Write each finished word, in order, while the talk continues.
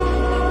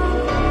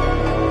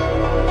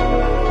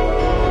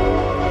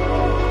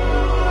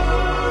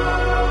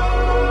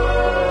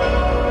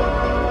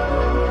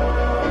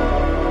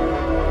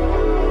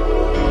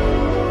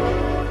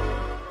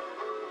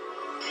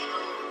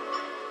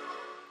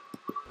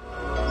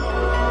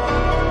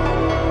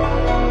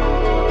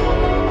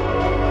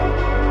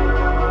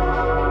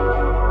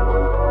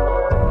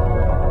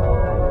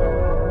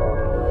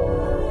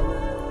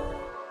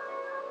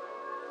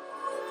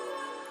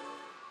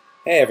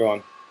Hey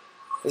everyone,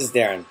 this is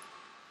Darren.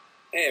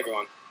 Hey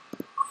everyone,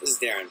 this is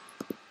Darren.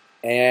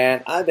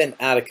 And I've been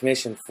out of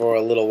commission for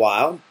a little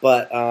while,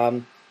 but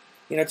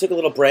took a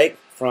little break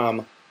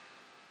from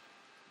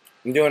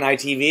doing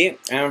ITV,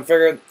 and I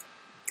figured,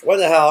 what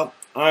the hell?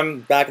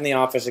 I'm back in the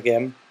office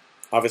again,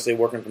 obviously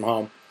working from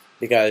home,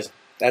 because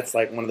that's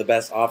like one of the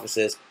best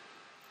offices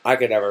I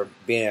could ever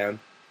be in.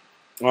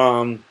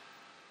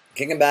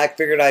 Kicking back,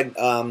 figured I'd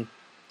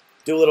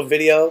do a little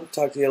video,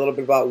 talk to you a little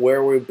bit about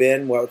where we've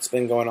been, what's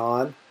been going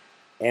on,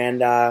 and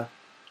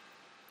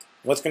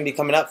what's going to be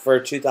coming up for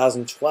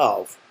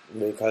 2012,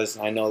 because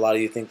I know a lot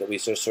of you think that we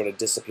just sort of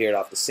disappeared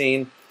off the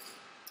scene.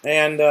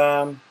 And,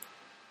 I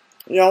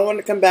wanted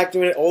to come back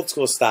to it old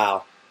school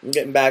style. I'm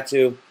getting back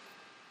to,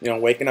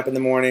 waking up in the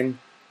morning,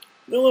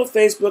 doing a little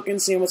Facebooking,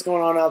 seeing what's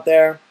going on out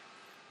there.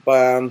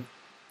 But,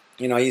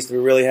 I used to be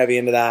really heavy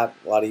into that.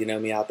 A lot of you know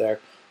me out there.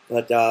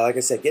 But, like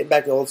I said, getting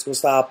back to old school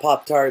style,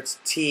 Pop-Tarts,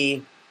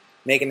 tea,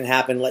 making it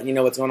happen, letting you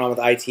know what's going on with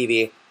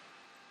ITV.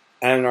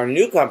 And our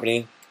new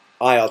company,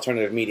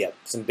 Alternative Media.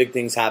 Some big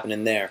things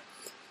happening there.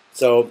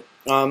 So,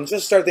 just to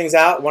start things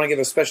out, I want to give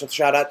a special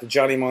shout out to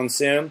Johnny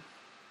Monsoon.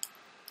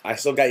 I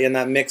still got you in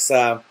that mix,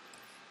 got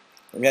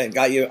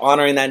you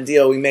honoring that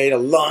deal we made a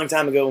long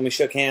time ago when we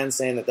shook hands,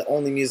 saying that the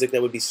only music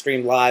that would be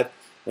streamed live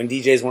when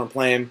DJs weren't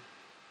playing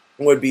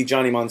would be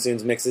Johnny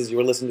Monsoon's mixes. You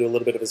were listening to a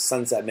little bit of his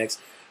Sunset Mix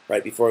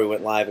right before we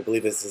went live. I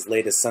believe it's his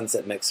latest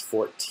Sunset Mix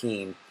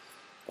 14.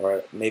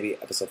 Or maybe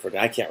episode 14.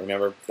 I can't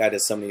remember. Guy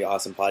does so many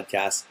awesome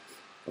podcasts.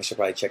 I should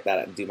probably check that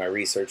out and do my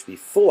research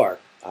before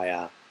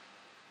I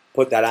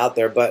put that out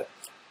there. But,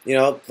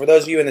 for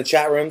those of you in the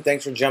chat room,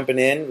 thanks for jumping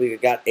in. We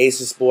got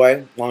Asus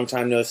Boy, long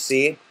time no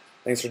see.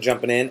 Thanks for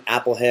jumping in.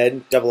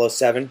 Applehead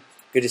 007,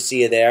 good to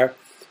see you there.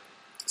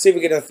 See if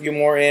we get a few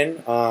more in.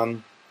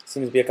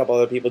 Seems to be a couple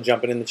other people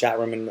jumping in the chat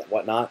room and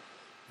whatnot.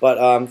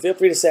 But feel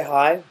free to say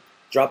hi.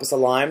 Drop us a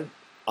line.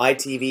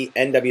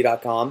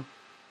 itvnw.com.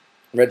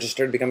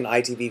 Register to become an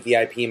ITV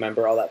VIP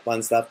member, all that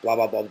fun stuff, blah,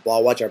 blah, blah, blah.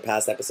 Watch our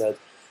past episodes.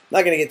 I'm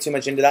not going to get too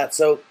much into that.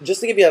 So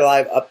just to give you a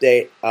live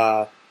update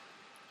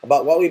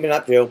about what we've been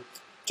up to,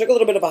 took a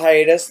little bit of a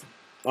hiatus.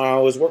 I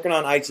was working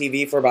on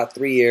ITV for about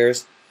 3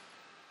 years.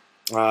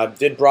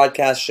 Did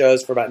broadcast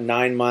shows for about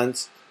 9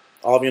 months.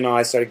 All of you know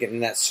I started getting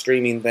that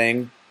streaming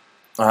thing,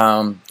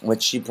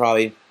 which you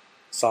probably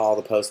saw all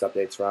the post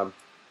updates from.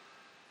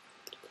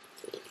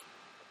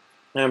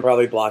 And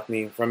probably blocked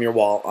me from your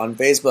wall on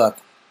Facebook.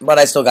 But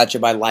I still got you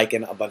by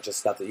liking a bunch of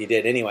stuff that you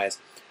did anyways.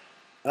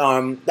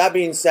 That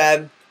being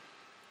said,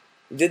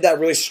 we did that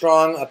really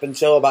strong up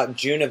until about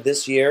June of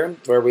this year,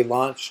 where we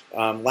launched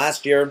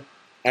last year.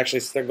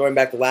 Actually, going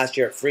back to last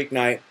year at Freak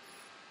Night.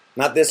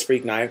 Not this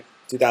Freak Night,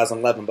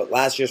 2011, but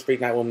last year's Freak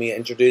Night when we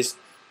introduced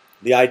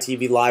the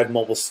ITV Live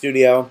mobile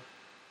studio.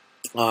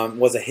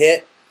 Was a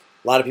hit.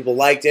 A lot of people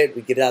liked it.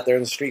 We get it out there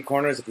in the street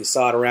corners. If you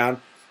saw it around,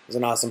 it was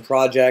an awesome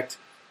project.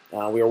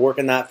 We were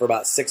working that for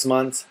about 6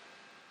 months.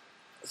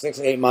 6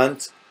 to 8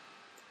 months,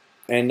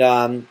 and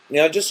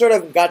just sort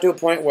of got to a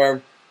point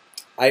where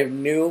I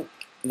knew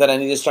that I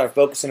needed to start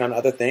focusing on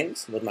other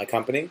things with my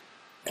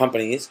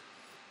companies,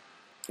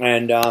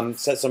 and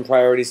set some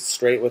priorities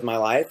straight with my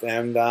life,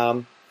 and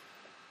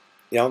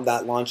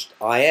that launched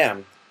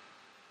IM,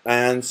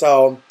 and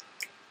so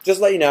just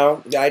to let you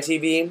know, the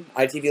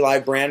ITV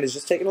Live brand is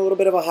just taking a little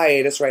bit of a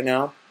hiatus right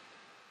now.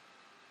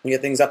 We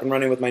get things up and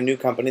running with my new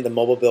company, the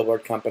Mobile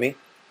Billboard Company,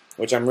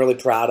 which I'm really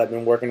proud. I've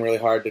been working really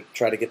hard to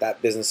try to get that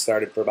business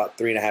started for about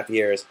 3.5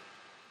 years.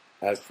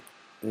 It's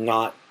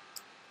not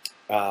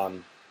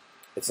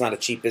a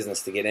cheap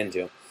business to get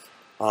into.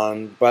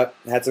 But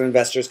had some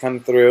investors come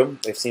through.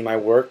 They've seen my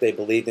work. They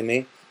believed in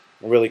me.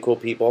 They're really cool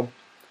people.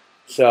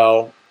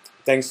 So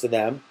thanks to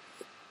them.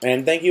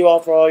 And thank you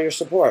all for all your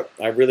support.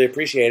 I really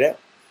appreciate it.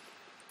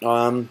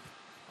 What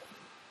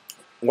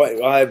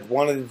I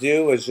wanted to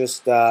do was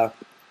just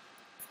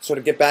sort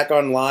of get back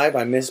on live.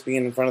 I miss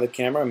being in front of the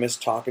camera. I miss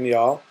talking to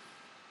y'all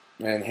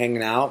and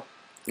hanging out.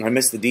 I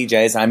miss the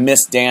DJs. I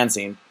miss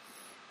dancing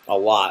a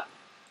lot.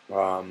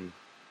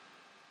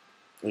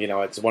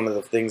 It's one of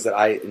the things that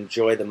I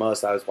enjoy the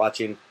most. I was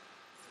watching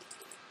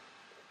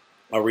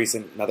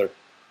another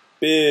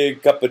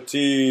big cup of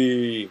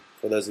tea,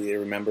 for those of you who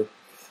remember.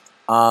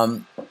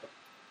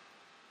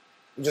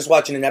 Just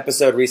watching an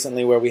episode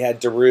recently where we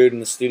had Darude in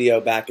the studio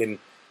back in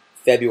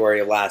February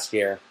of last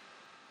year.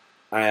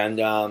 And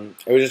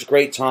it was just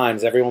great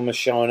times. Everyone was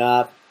showing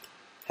up.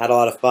 Had a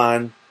lot of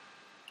fun.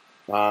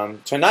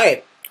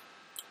 Tonight,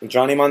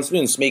 Johnny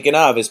Monsoon, speaking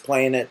of, is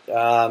playing at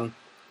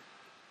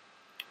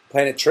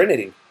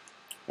Trinity.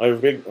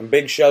 There's a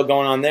big show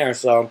going on there.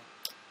 So,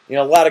 a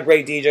lot of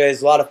great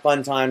DJs, a lot of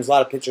fun times, a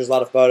lot of pictures, a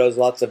lot of photos,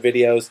 lots of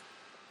videos.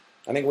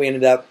 I think we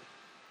ended up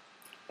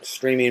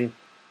streaming,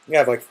 we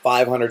have like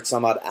 500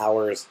 some odd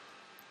hours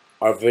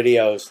of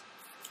videos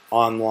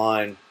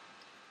online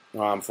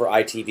for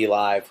ITV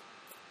Live.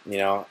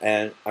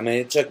 And I mean,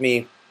 it took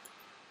me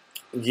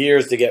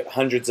years to get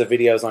hundreds of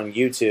videos on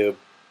YouTube,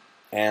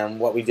 and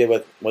what we did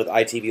with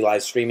ITV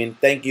Live streaming.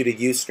 Thank you to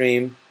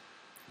Ustream.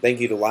 Thank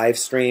you to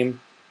Livestream.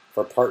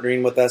 for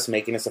partnering with us,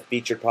 making us a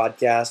featured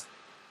podcast.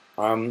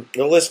 The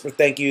list for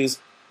thank yous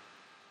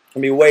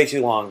can be way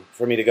too long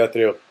for me to go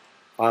through.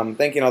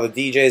 Thanking all the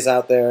DJs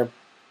out there.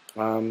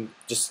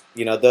 Just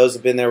those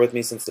have been there with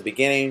me since the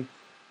beginning.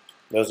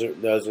 Those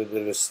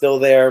that are still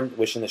there,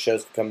 wishing the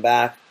shows to come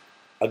back.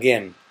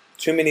 Again,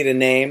 too many to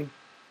name,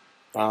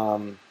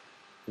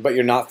 but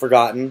you're not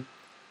forgotten.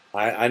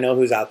 I know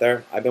who's out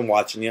there. I've been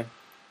watching you.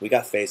 We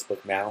got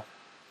Facebook now.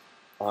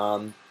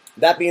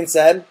 That being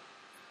said,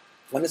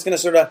 I'm just going to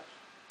sort of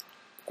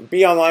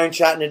be online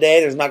chatting today.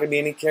 There's not going to be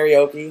any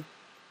karaoke.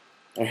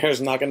 There's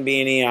not going to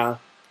be any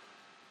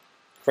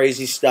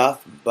crazy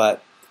stuff.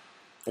 But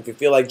if you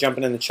feel like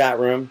jumping in the chat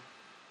room,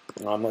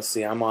 let's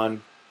see. I'm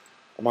on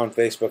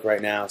Facebook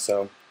right now,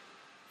 so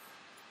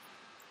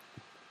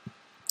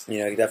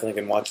you definitely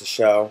can watch the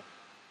show.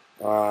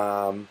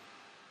 A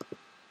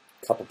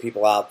couple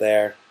people out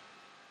there.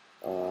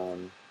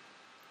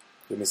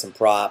 Give me some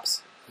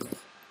props.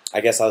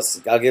 I guess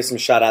I'll give some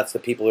shout outs to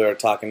people who are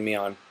talking to me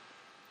on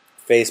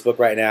Facebook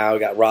right now. We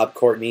got Rob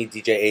Courtney,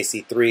 DJ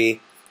AC3,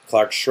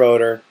 Clark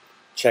Schroeder,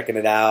 checking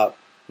it out.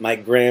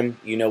 Mike Grimm,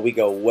 we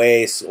go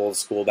way old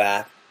school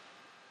back.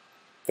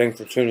 Thanks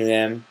for tuning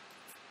in.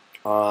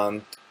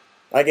 I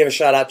give a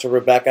shout out to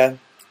Rebecca.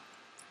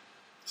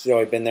 She's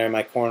always been there in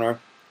my corner.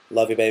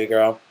 Love you, baby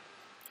girl.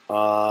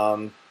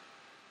 And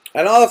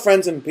all the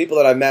friends and people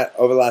that I've met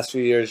over the last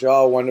few years, you're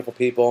all wonderful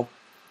people.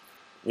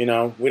 We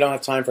don't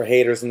have time for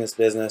haters in this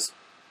business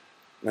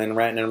and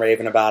ranting and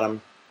raving about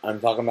them.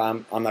 I'm not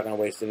going to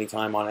waste any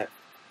time on it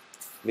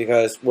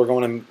because we're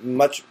going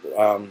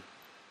to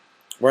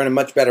we're in a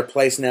much better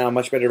place now,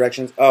 much better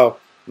directions. Oh,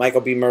 Michael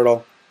B.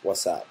 Myrtle,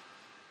 what's up?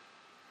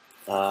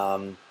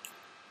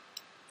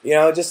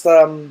 Just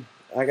like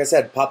I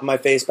said, popping my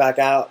face back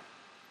out.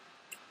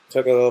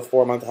 Took a little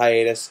 4-month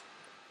hiatus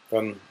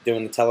from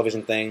doing the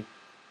television thing.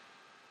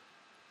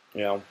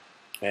 And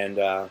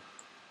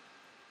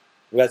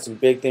we got some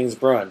big things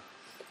brewing.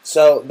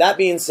 So that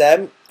being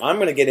said, I'm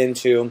going to get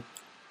into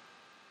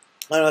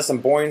some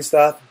boring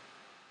stuff,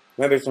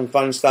 maybe some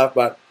fun stuff,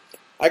 but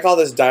I call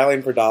this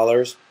dialing for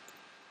dollars.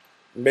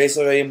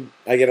 Basically,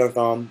 I get on the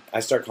phone,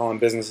 I start calling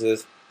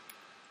businesses,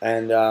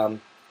 and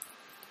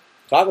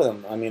talk with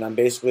them. I'm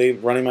basically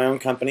running my own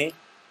company,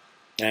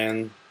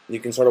 and you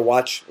can sort of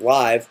watch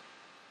live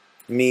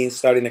me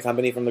starting the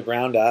company from the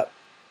ground up,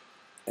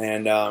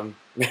 and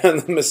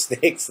the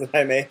mistakes that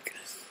I make,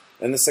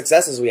 and the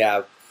successes we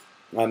have.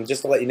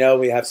 Just to let you know,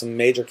 we have some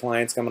major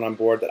clients coming on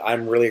board that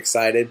I'm really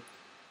excited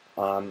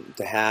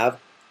to have.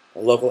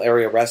 Local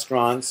area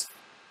restaurants.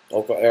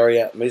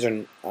 These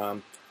are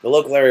the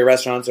local area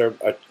restaurants are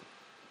a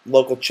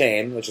local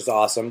chain, which is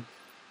awesome.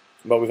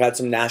 But we've had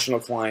some national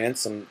clients,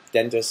 some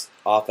dentist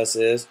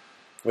offices.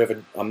 We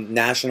have a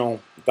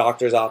national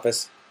doctor's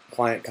office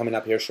client coming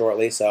up here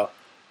shortly, so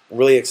I'm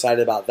really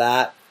excited about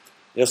that.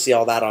 You'll see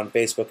all that on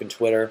Facebook and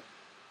Twitter.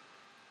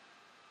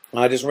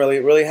 I'm just really,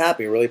 really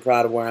happy, really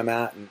proud of where I'm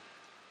at and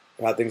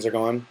how things are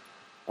going.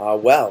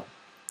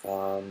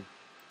 Some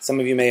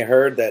of you may have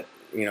heard that,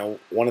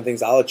 one of the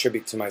things I'll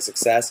attribute to my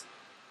success,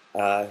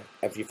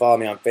 if you follow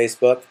me on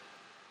Facebook,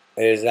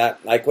 is that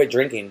I quit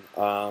drinking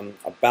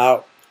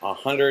about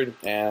 100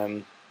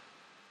 and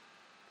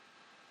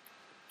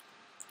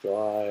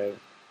July,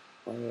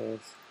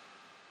 August,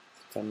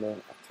 September,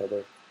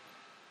 October,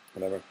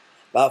 whatever.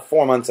 About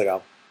 4 months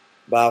ago.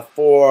 About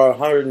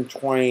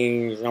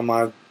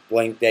 420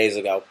 blank days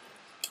ago.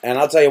 And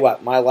I'll tell you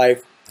what, my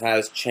life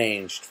has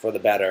changed for the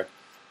better.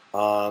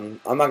 I'm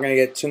not going to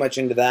get too much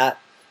into that.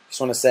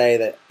 Just want to say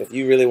that if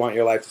you really want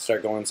your life to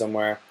start going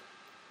somewhere,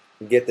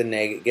 get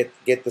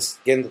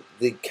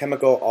the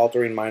chemical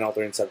altering, mind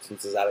altering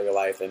substances out of your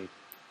life, and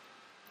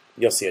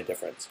you'll see a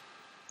difference.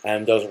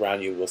 And those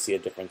around you will see a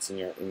difference in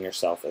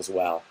yourself as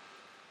well.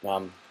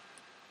 On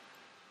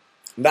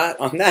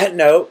that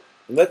note,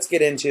 let's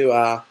get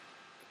into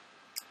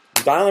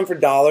Dialing for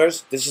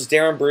Dollars. This is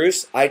Darren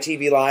Bruce,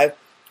 ITV Live,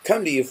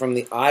 come to you from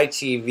the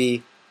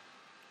ITV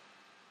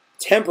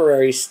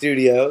temporary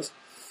studios.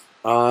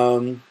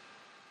 And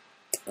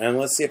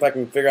let's see if I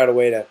can figure out a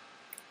way to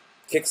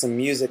kick some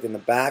music in the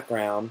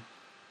background.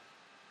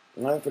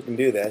 I don't know if we can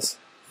do this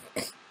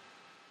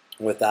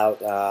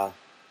without, I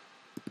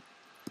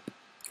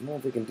don't know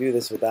if we can do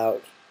this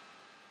without,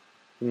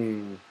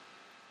 I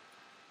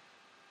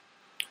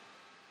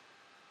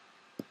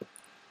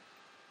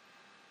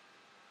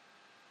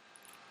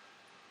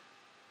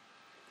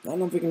don't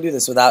know if we can do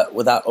this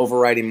without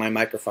overriding my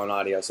microphone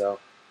audio, so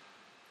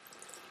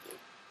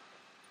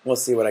we'll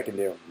see what I can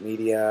do.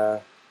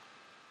 Media,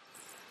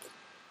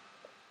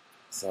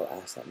 so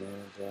asset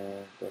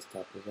manager,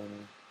 desktop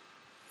programming.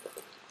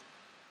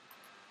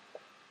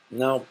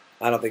 No,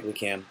 I don't think we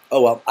can.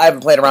 Oh well, I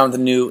haven't played around with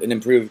the new and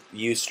improved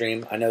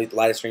Ustream. I know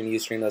Livestream,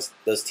 Ustream,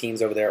 those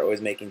teams over there are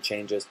always making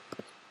changes.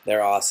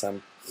 They're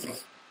awesome.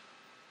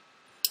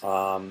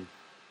 So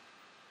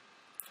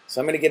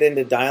I'm going to get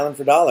into Dialing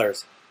for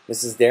Dollars.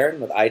 This is Darren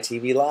with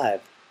ITV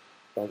Live.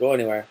 Don't go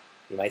anywhere.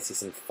 You might see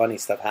some funny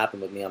stuff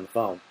happen with me on the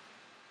phone.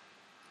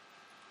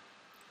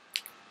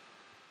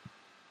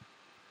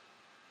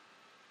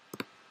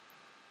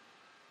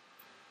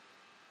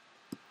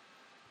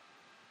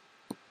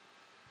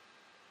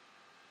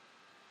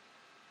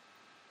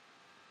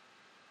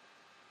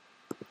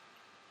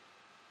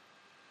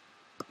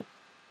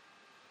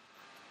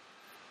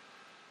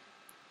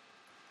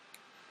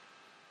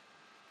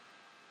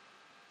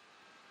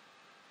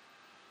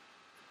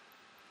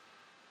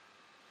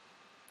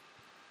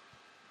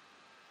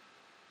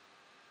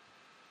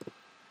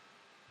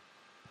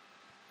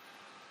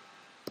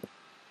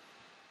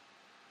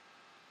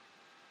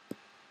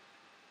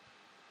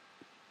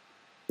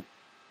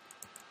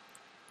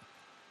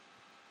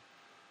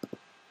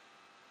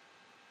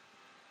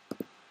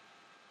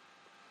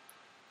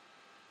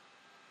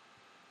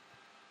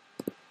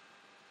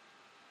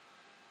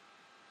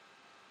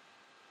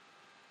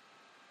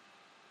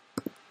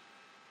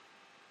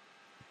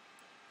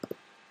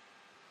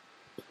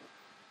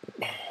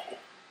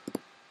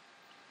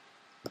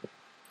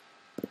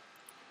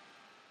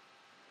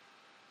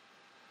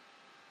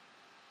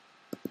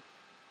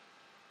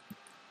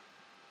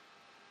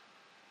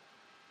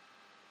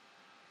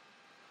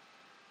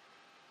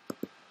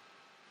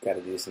 got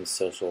to do some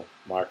social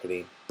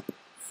marketing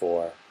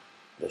for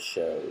the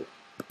show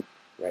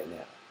right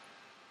now.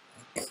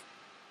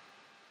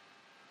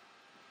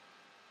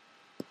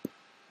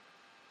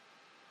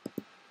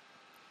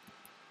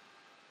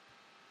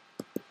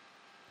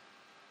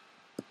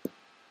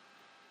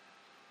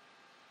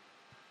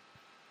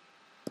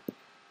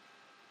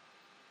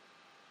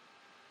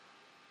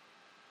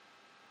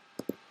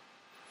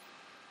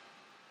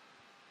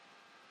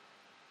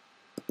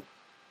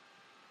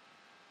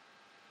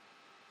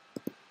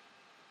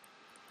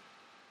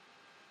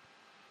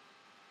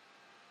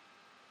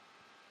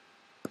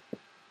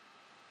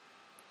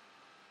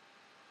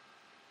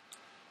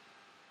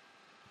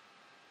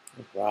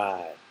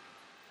 Right.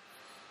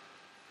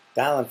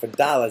 Dialing for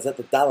dollars, let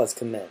the dollars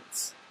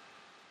commence.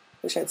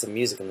 Wish I had some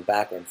music in the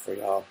background for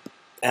y'all.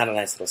 Add a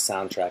nice little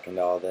soundtrack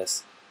into all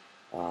this.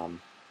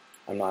 I'm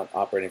not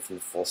operating from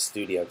the full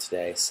studio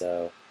today,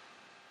 so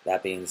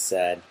that being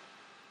said,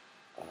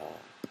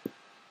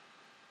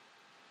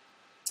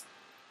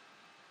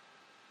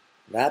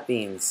 let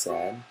me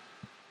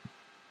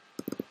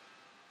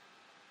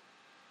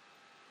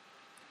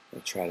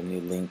try a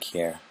new link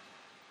here.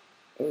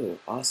 Ooh,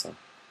 awesome.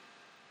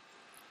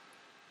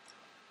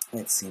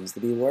 It seems to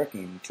be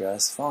working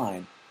just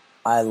fine.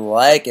 I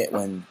like it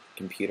when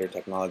computer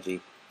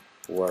technology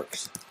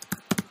works.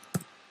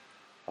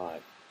 Fine.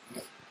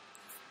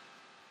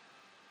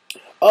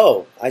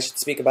 Oh, I should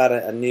speak about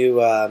a new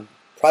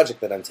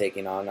project that I'm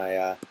taking on.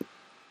 I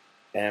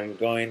am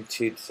going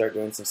to start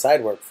doing some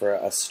side work for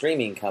a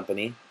streaming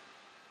company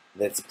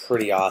that's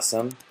pretty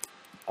awesome.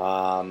 They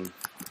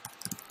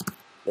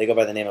go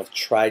by the name of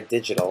Try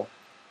Digital.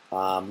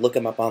 Look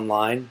them up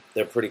online.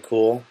 They're pretty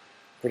cool.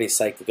 Pretty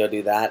psyched to go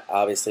do that.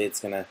 Obviously, it's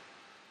going to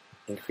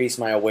increase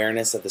my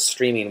awareness of the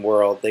streaming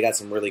world. They got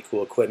some really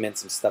cool equipment,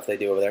 some stuff they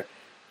do over there.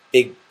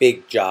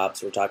 Big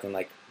jobs. We're talking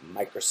like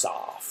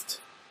Microsoft.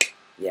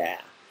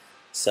 Yeah.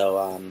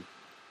 So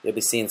you'll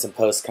be seeing some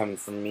posts coming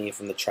from me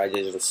from the Try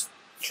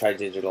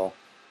Digital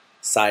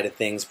side of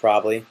things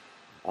probably.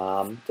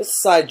 Just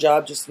a side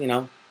job, just,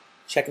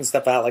 checking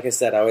stuff out. Like I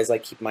said, I always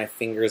like keep my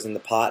fingers in the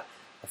pot.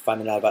 I'm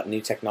finding out about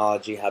new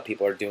technology, how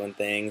people are doing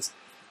things.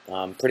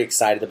 Pretty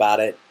excited about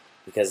it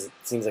because it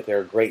seems like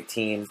they're a great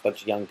team,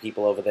 bunch of young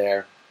people over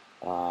there.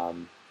 I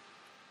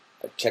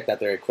checked out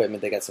their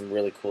equipment. They got some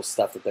really cool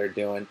stuff that they're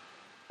doing.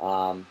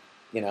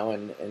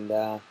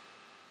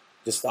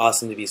 Just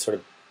awesome to be sort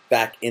of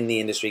back in the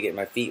industry, getting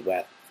my feet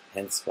wet.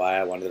 Hence why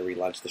I wanted to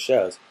relaunch the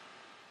shows.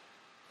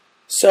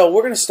 So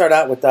we're going to start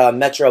out with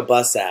Metro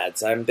bus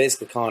ads. I'm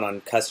basically calling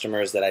on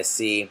customers that I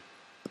see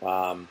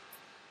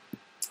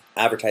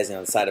advertising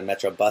on the side of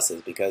Metro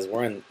buses because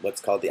we're in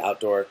what's called the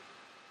outdoor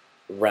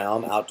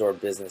realm, outdoor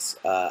business,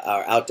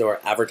 our outdoor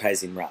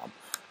advertising realm.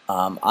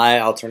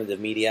 Alternative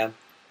media,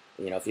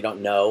 if you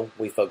don't know,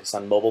 we focus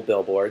on mobile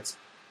billboards.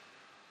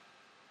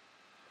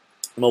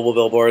 Mobile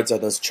billboards are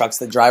those trucks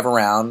that drive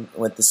around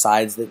with the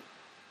sides that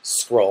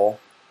scroll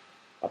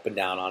up and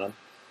down on them.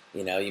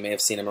 You may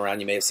have seen them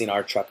around. You may have seen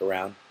our truck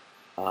around.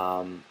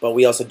 But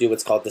we also do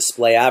what's called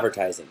display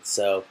advertising.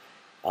 So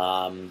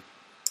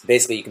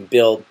basically you can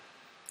build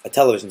a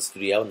television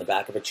studio in the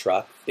back of a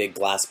truck, big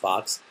glass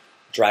box,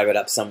 drive it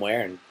up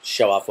somewhere and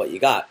show off what you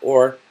got.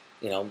 Or,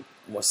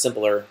 more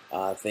simpler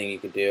thing you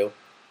could do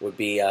would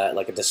be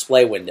like a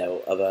display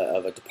window of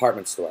a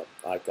department store,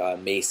 like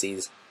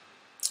Macy's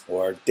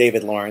or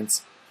David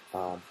Lawrence.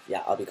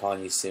 Yeah, I'll be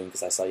calling you soon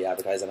because I saw you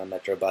advertising on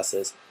Metro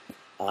buses.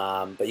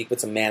 But you can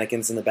put some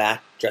mannequins in the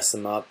back, dress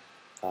them up.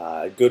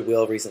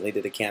 Goodwill recently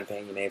did a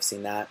campaign. You may have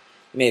seen that.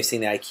 You may have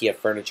seen the IKEA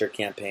furniture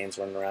campaigns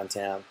running around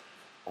town.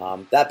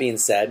 That being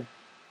said,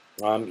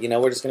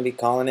 we're just going to be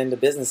calling into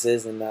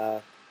businesses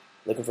and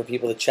looking for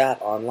people to chat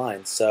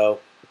online. So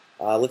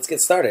let's get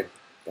started.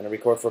 Going to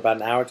record for about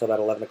an hour till about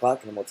 11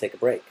 o'clock, and then we'll take a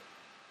break.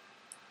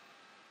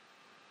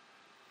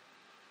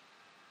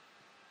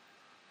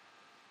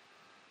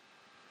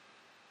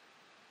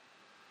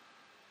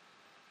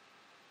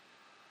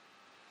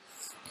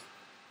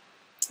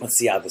 Let's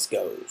see how this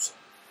goes.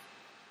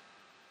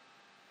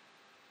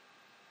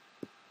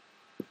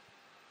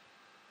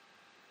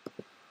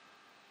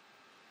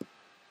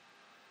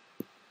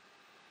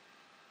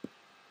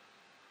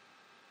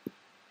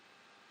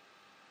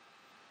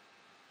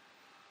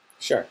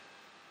 Sure.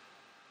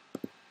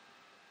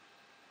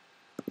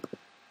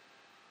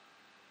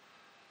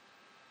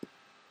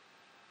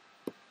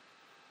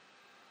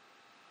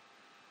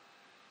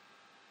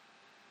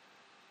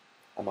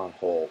 I'm on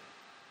hold.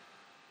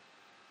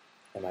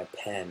 And my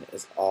pen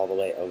is all the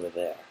way over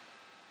there.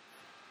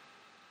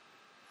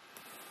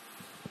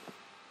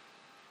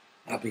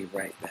 I'll be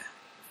right back.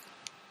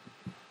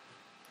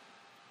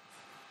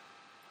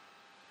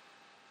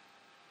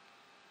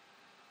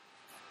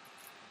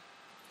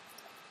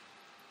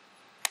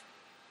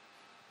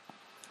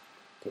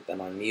 Put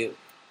them on mute.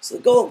 So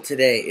the goal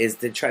today is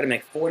to try to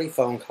make 40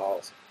 phone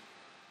calls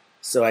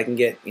so I can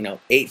get,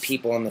 8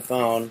 people on the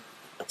phone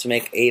to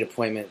make 8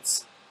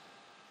 appointments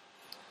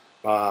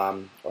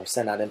or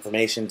send out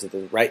information to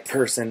the right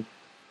person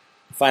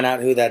find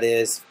out who that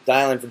is,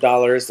 dial in for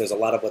dollars. There's a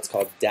lot of what's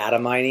called data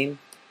mining.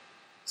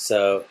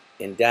 So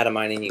in data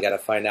mining, you got to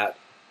find out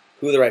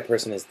who the right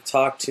person is to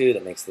talk to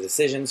that makes the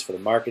decisions for the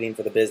marketing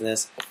for the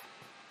business.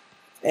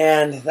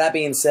 And that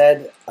being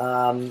said,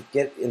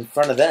 get in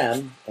front of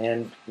them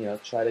and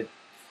try to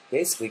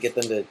basically get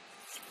them to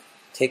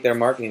take their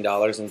marketing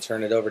dollars and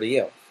turn it over to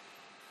you.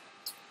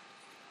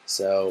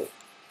 So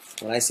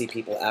when I see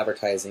people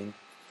advertising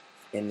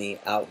in the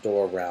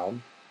outdoor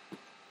realm,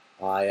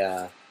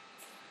 I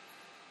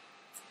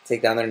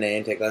take down their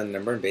name, take down their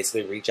number, and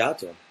basically reach out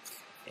to them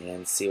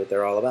and see what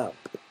they're all about.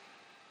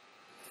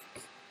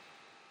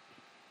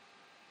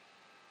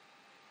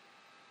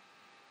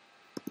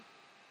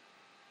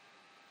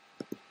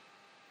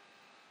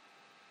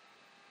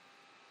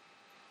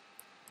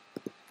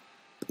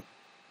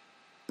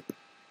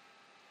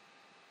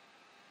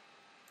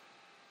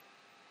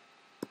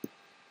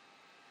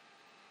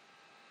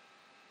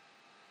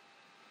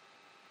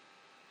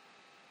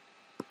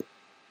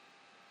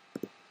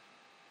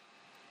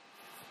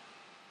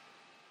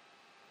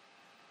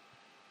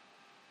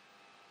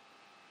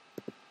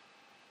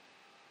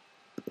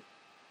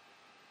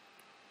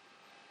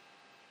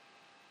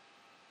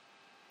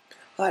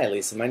 Hi,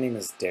 Lisa. My name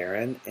is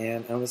Darren,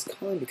 and I was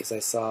calling because I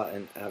saw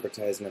an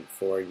advertisement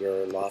for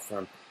your law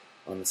firm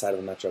on the side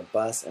of a Metro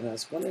bus, and I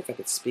was wondering if I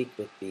could speak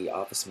with the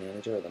office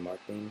manager or the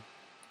marketing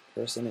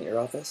person at your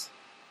office.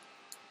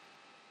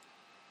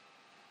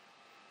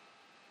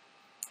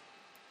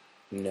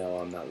 No,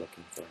 I'm not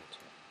looking for an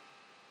attorney.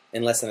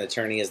 Unless an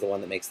attorney is the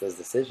one that makes those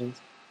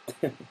decisions.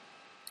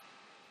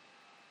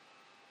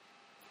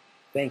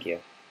 Thank you.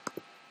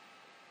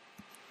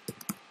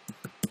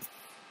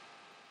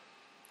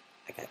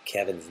 I got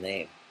Kevin's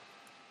name.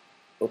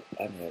 Oh,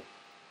 I'm here.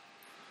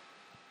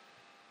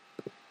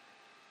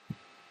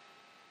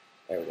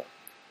 There we go.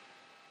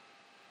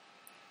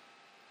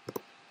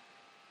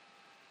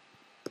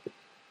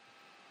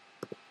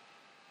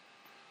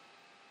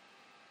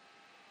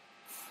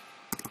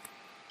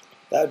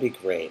 That would be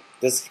great.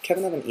 Does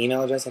Kevin have an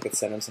email address I could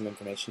send him some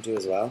information to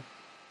as well?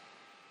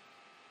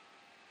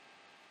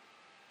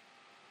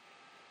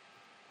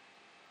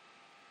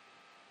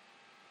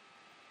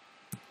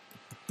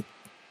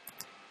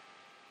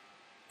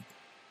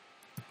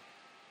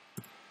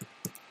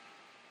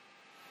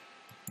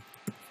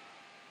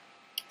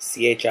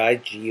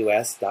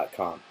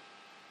 chigus.com.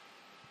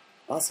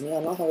 Awesome, yeah,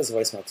 and I'll have his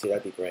voicemail too.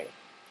 That'd be great.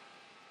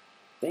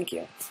 Thank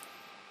you.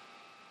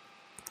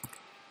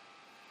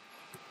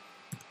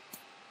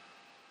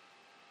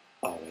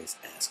 Always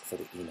ask for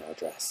the email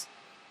address.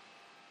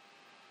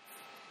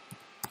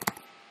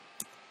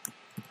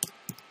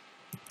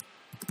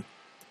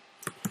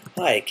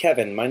 Hi,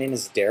 Kevin. My name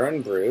is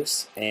Darren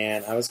Bruce,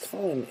 and I was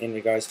calling in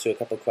regards to a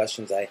couple of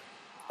questions I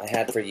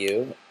had for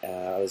you.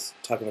 I was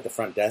talking with the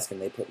front desk,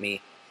 and they put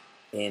me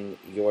in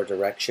your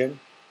direction.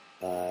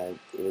 It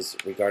was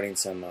regarding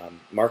some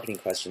marketing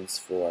questions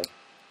for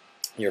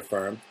your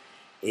firm.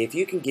 If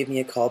you can give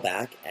me a call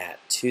back at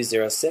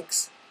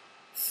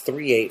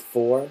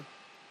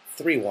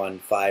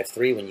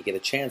 206-384-3153 when you get a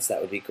chance,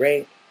 that would be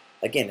great.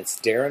 Again, it's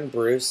Darren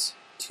Bruce,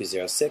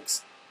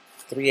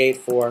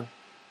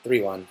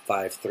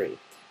 206-384-3153.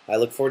 I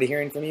look forward to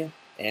hearing from you,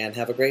 and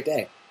have a great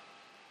day.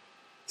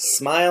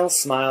 Smile,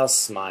 smile,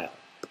 smile.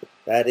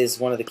 That is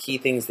one of the key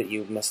things that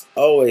you must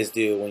always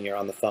do when you're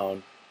on the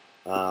phone,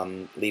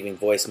 leaving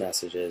voice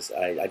messages.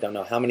 I don't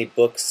know how many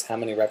books, how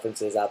many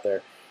references out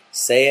there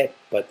say it,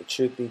 but the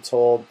truth be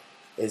told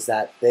is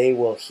that they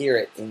will hear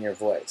it in your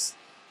voice.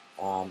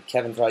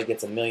 Kevin probably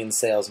gets 1 million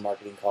sales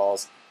marketing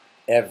calls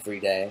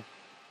every day.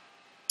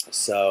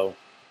 So,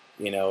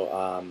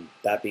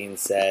 that being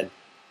said,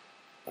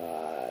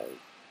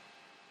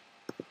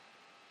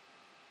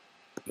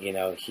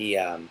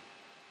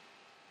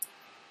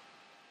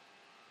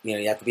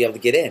 you have to be able to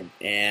get in.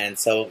 And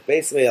so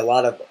basically a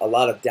lot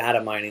of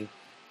data mining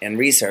and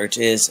research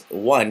is,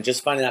 one,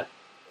 just finding out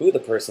who the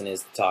person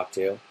is to talk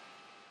to.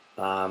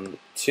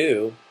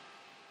 Two,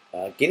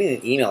 getting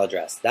an email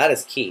address. That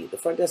is key. The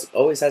front desk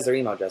always has their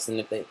email address, and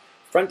if the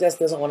front desk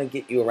doesn't want to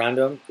get you around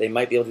them, they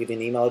might be able to give you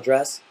an email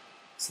address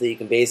so that you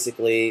can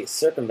basically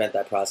circumvent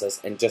that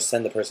process and just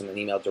send the person an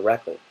email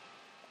directly.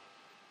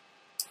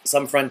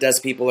 Some front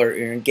desk people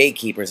are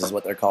gatekeepers, is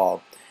what they're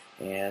called.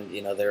 And,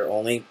 their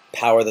only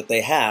power that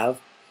they have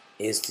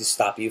is to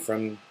stop you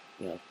from,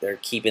 they're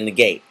keeping the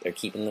gate. They're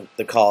keeping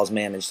the calls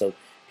managed so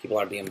people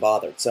aren't being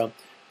bothered. So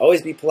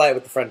always be polite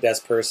with the front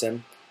desk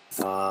person.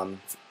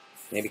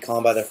 Maybe call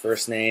them by their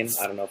first name.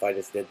 I don't know if I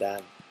just did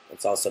that.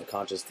 It's all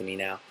subconscious to me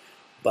now.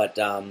 But,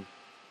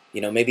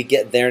 maybe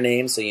get their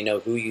name so you know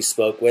who you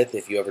spoke with.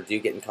 If you ever do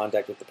get in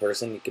contact with the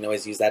person, you can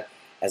always use that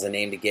as a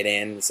name to get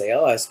in and say,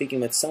 oh, I was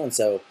speaking with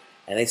so-and-so,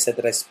 and they said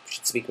that I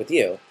should speak with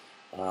you.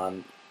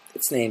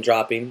 It's name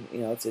dropping,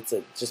 it's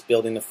just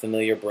building a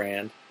familiar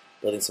brand,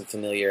 building some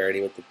familiarity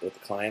with the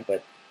client.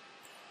 But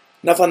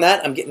enough on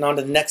that. I'm getting on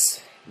to the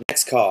next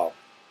call.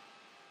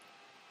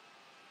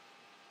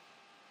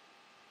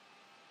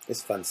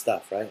 It's fun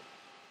stuff, right?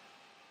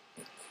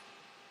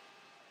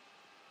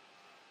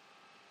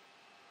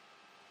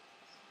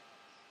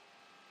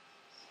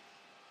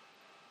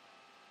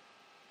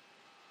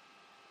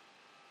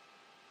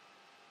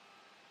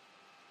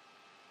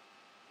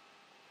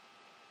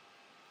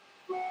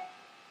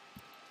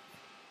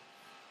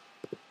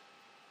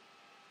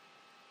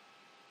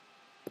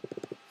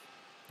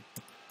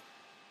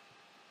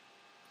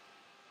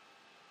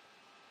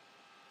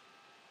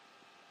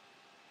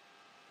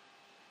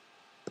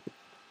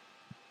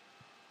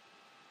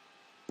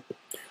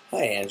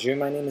 Hi, Andrew.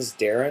 My name is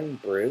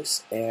Darren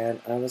Bruce, and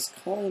I was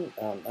calling.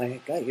 I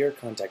got your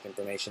contact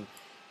information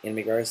in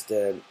regards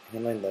to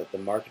handling the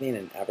marketing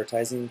and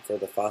advertising for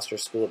the Foster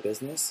School of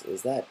Business.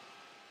 Did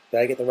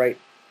I get the right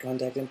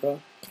contact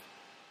info?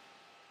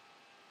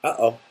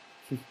 Uh-oh.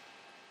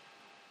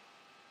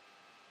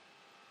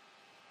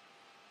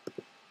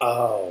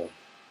 Oh,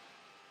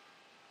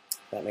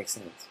 that makes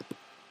sense.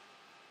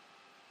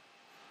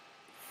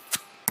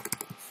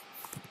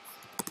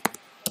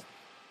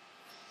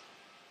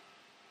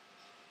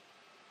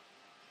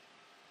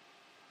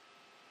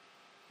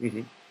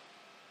 hmm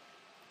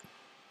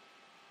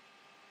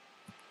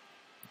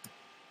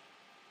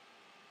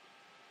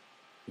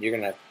You're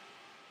gonna.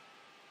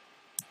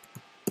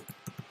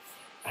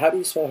 How do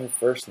you spell her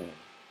first name?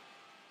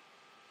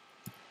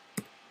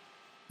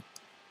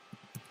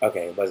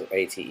 Okay, it was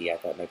A-T-E. I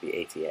thought it might be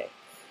A-T-A.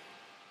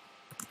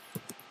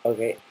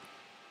 Okay.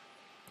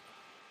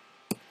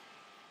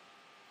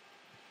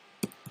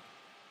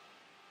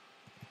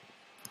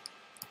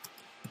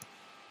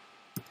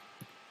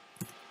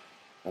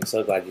 I'm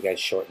so glad you guys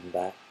shortened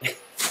that.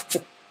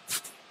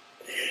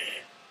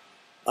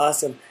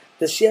 Awesome.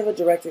 Does she have a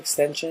direct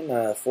extension,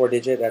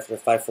 4-digit after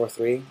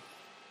 543?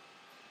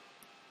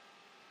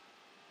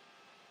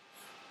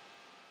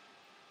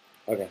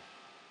 Okay.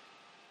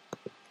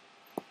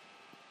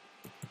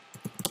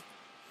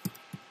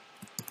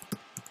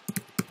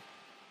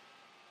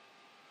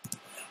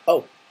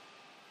 Oh,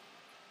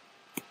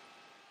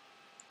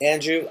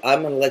 Andrew,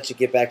 I'm going to let you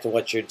get back to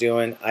what you're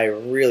doing. I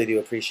really do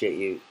appreciate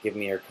you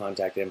giving me your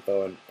contact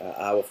info, and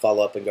I will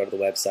follow up and go to the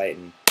website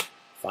and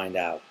find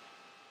out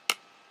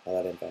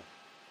all that info.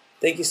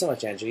 Thank you so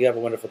much, Andrew. You have a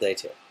wonderful day,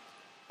 too.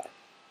 Bye.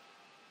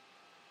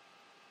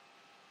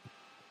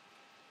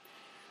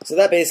 So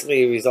that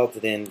basically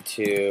resulted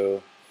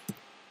into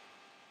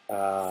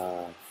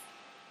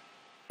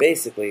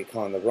basically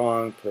calling the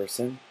wrong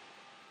person,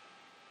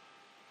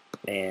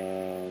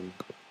 and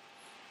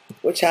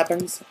which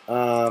happens.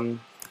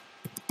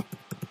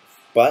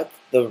 But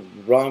the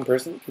wrong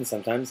person can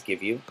sometimes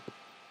give you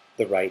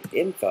the right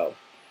info.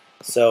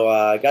 So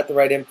I got the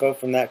right info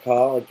from that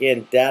call.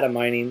 Again, data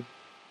mining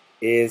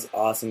is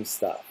awesome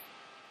stuff.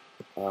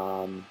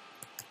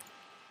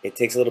 It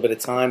takes a little bit of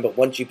time, but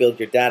once you build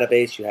your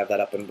database, you have that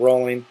up and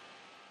rolling.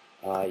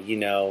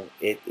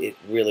 It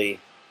really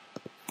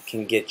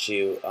can get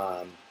you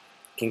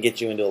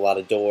into a lot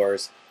of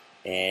doors,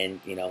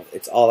 and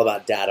it's all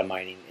about data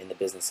mining in the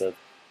business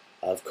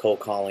of cold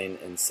calling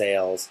and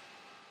sales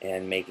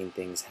and making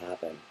things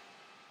happen.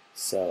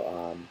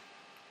 So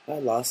I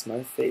lost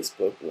my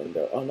Facebook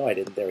window. Oh no, I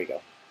didn't. There we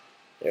go.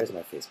 There's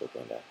my Facebook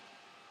window.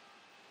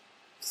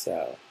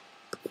 So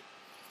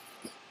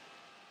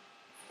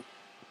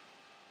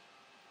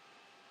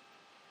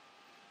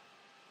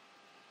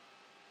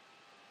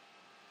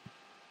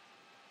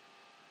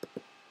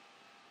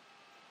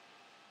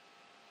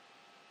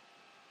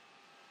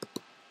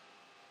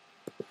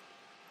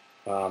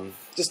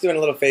just doing a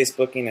little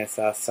Facebooking. I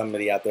saw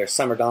somebody out there.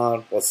 Summer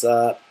Dawn, what's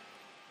up?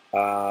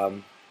 Just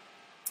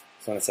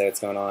want to say what's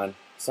going on.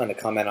 Just wanted to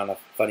comment on a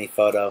funny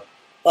photo.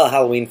 Well, a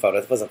Halloween photo.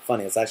 It wasn't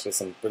funny. It's actually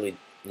some really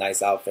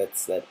nice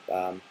outfits that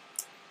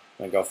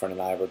my girlfriend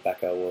and I,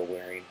 Rebecca, were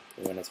wearing.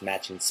 We went as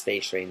matching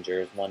Space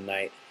Rangers one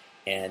night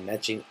and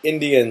matching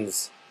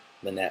Indians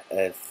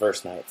the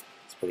first night.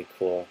 It's pretty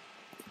cool.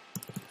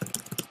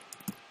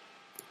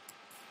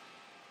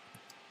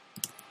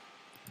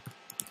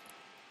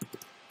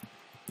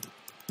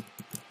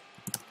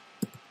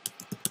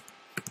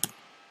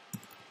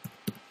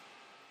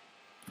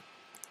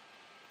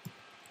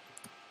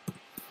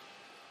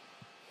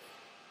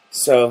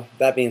 So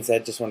that being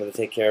said, just wanted to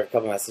take care of a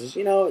couple messages.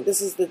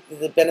 This is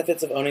the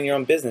benefits of owning your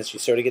own business. You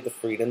sort of get the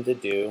freedom to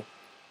do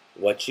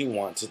what you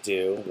want to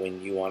do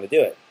when you want to do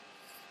it.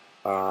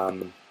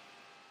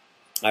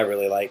 I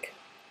really like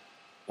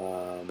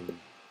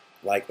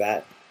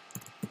that.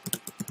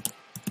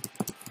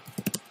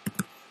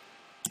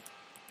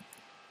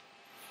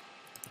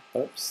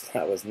 Oops,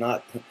 that was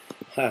not.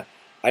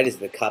 I just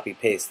did a copy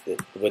paste that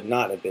would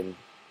not have been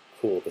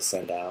cool to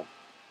send out.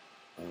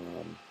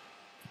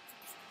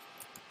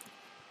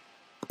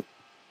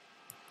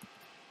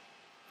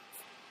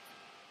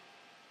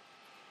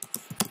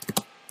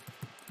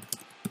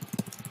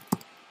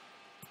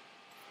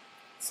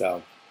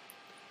 So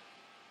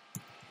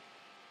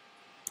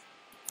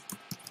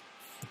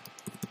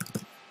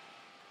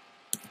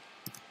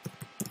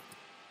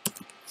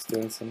just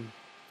doing some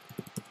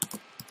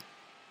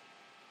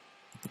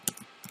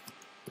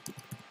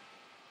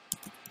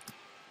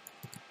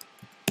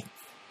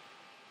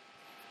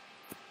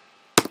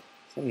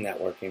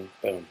networking.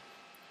 Boom.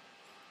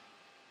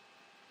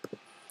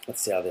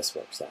 Let's see how this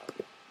works out.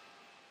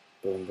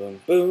 Boom,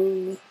 boom,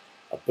 boom.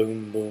 A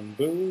boom, boom,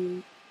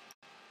 boom.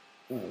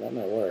 Oh, that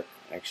might work,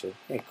 actually.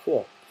 Hey,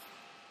 cool.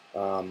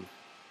 Oh,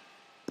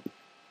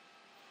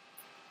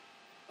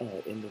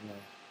 it ended my...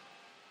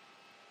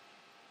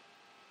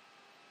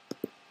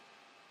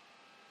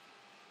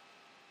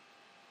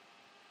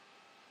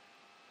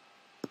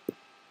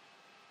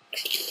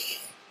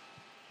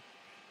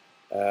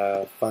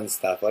 Fun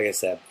stuff. Like I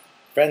said,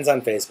 friends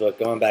on Facebook,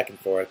 going back and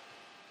forth,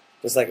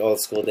 just like old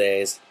school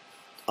days.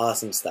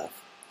 Awesome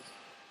stuff.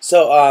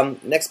 So,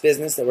 next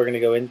business that we're going to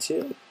go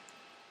into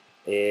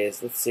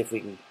is, let's see if we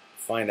can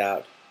find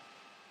out.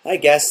 Hi,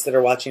 guests that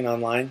are watching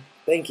online.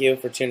 Thank you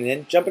for tuning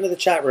in. Jump into the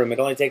chat room. It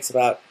only takes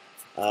about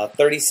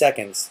 30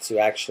 seconds to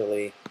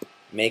actually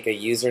make a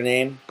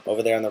username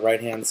over there on the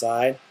right-hand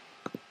side.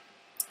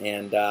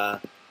 And that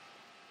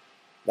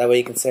way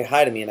you can say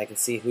hi to me and I can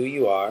see who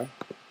you are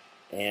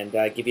and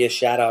give you a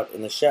shout-out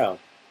in the show.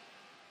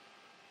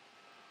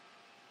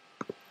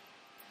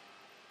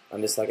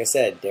 I'm just, like I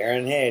said,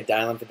 Darren, hey,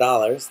 dialing for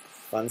dollars.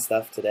 Fun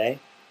stuff today.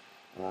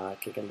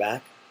 Kicking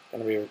back.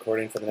 Going to be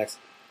recording for the next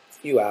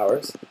few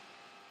hours.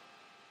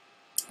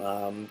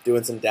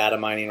 Doing some data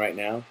mining right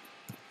now.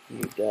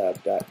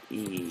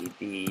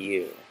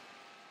 uw.edu.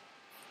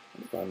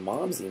 My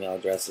mom's email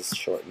address is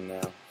shortened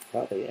now.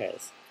 Probably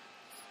is.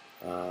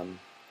 My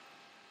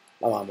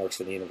mom works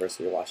for the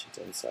University of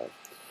Washington, so.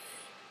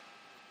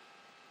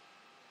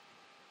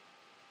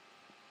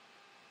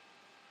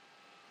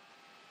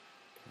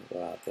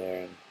 Go out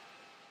there and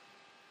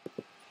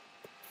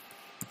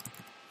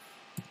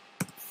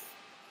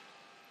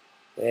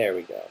there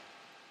we go.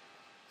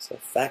 So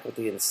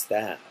faculty and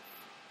staff.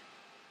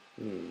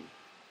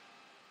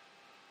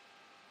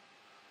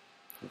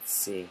 Let's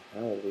see.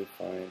 How would we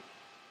find?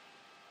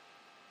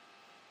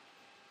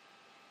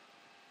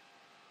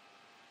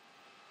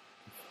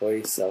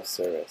 Employee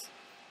self-service.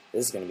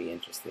 This is going to be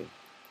interesting.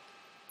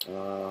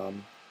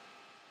 I'm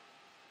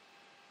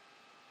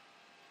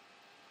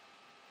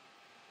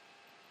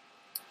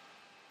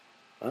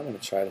going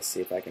to try to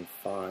see if I can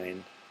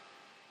find.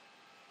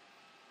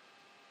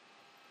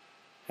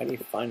 How do you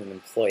find an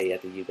employee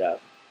at the UW?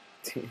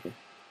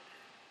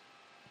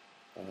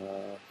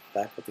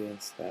 Faculty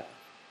and staff.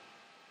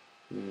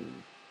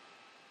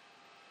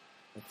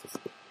 Let's just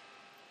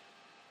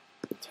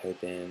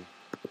type in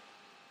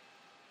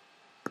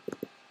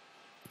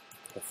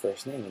the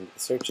first name into the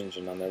search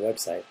engine on their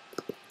website.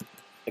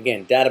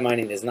 Again, data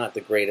mining is not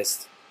the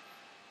greatest.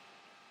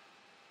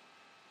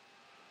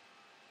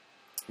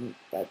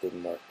 That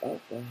didn't work.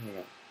 Oh, well, hang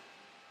on.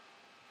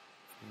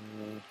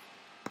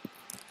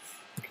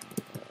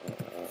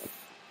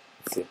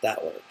 Let's see if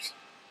that works.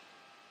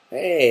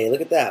 Hey,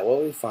 look at that. What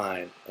do we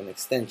find? An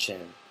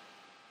extension.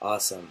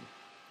 Awesome.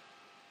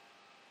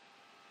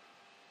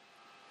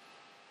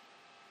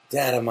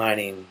 Data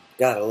mining.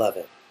 Gotta love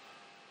it.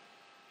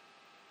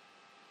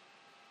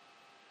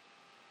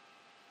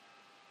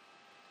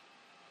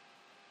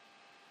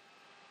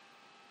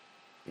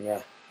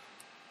 Yeah.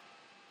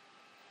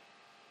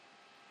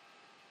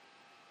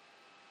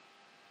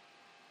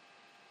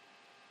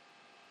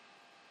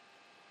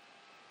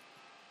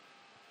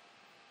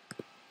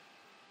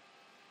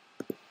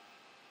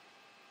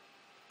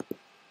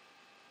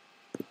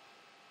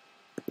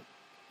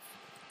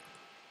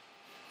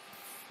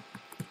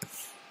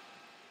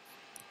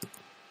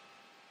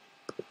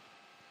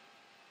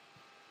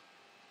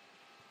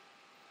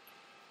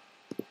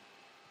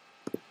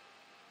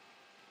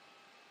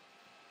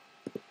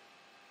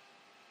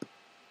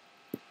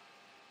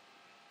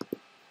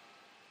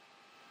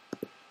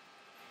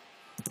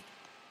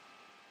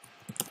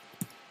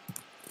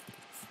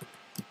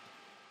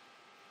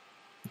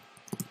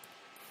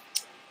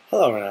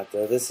 Hello,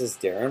 Renata. This is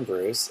Darren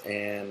Bruce,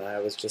 and I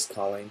was just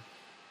calling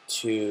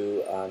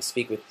to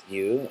speak with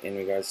you in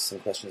regards to some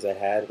questions I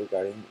had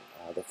regarding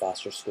the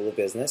Foster School of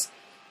Business.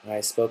 I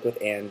spoke with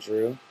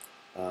Andrew,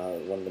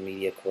 one of the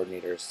media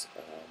coordinators,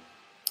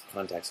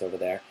 contacts over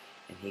there,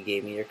 and he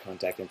gave me your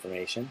contact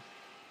information.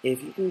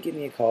 If you can give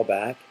me a call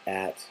back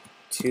at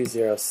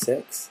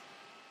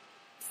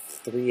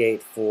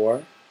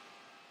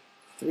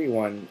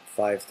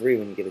 206-384-3153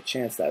 when you get a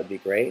chance, that would be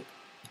great.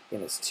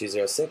 Again, it's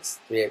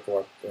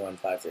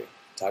 206-384-3153.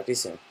 Talk to you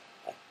soon.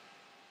 Bye.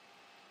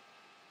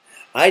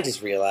 I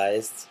just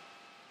realized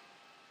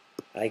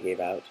I gave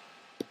out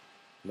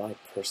my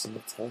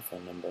personal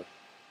telephone number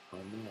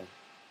on there.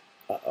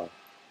 Uh-oh.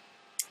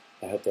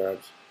 I hope there are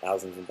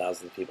thousands and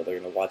thousands of people that are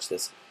going to watch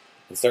this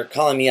and start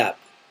calling me up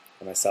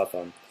on my cell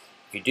phone.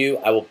 If you do,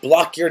 I will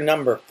block your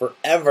number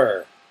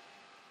forever.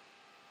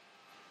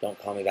 Don't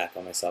call me back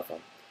on my cell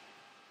phone.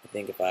 I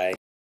think if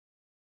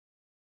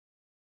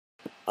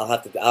I'll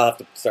have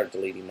to start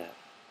deleting that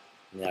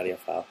in the audio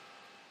file.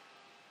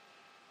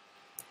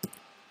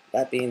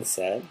 That being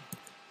said,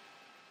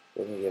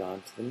 we're going to get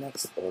on to the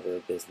next order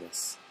of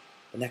business,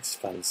 the next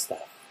fun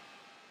stuff.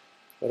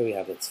 What do we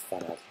have that's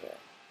fun out here?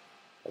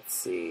 Let's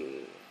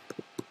see.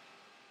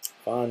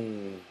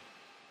 Fun.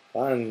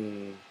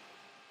 I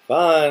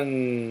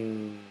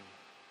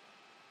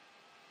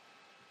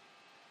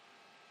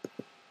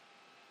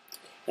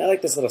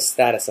like this little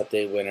status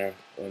update winner.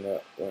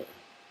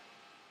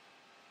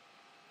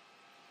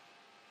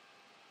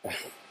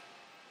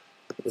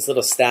 This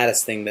little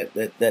status thing that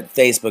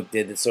Facebook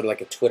did, that's sort of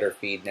like a Twitter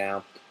feed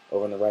now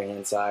over on the right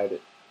hand side.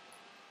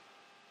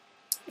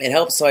 It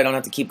helps so I don't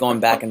have to keep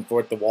going back and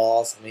forth the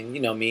walls. I mean,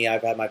 you know me,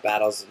 I've had my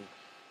battles and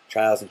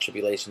trials and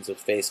tribulations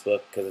with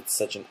Facebook because it's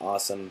such an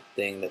awesome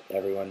thing that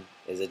everyone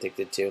is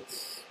addicted to.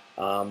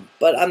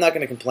 But I'm not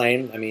going to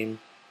complain. I mean,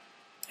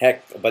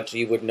 heck, a bunch of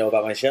you wouldn't know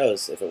about my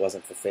shows if it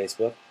wasn't for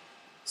Facebook.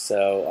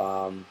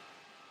 So,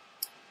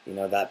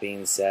 that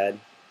being said,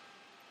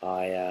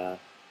 I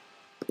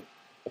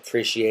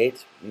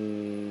appreciate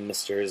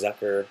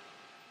Mr.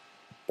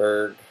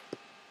 Zuckerberg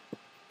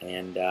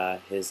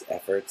and his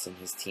efforts and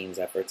his team's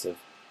efforts of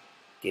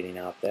getting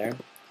out there.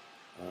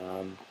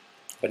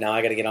 But now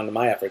I got to get on to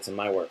my efforts and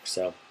my work.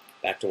 So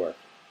back to work.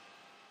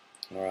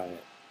 All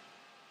right.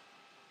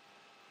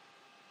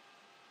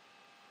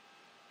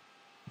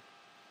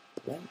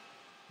 What?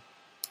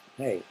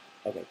 Hey.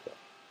 Okay, cool.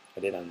 I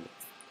did unmute.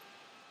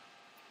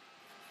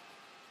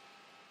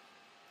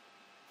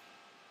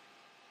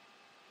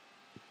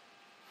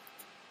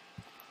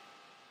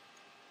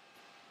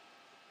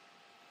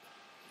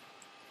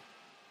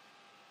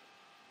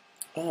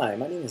 Hi,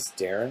 my name is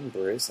Darren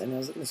Bruce, and I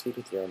was looking to speak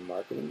with your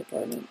marketing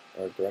department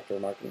or director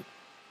of marketing.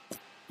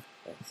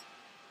 Thanks.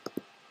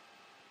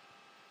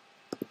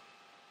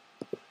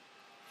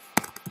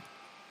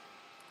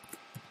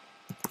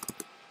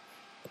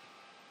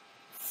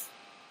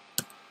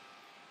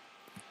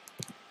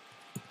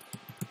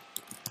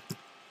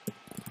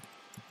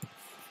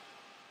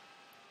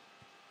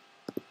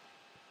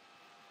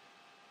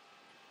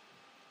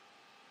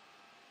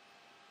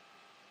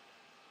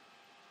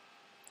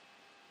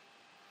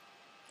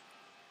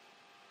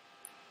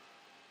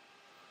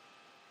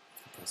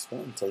 Press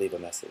 1 to leave a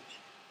message.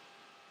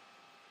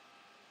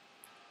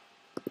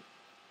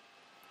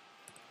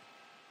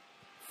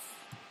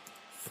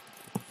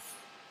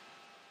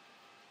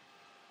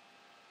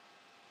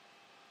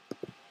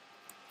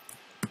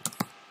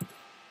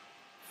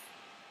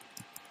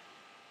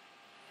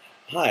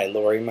 Hi,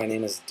 Lori. My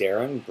name is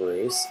Darren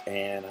Bruce,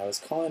 and I was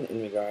calling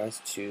in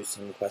regards to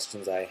some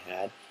questions I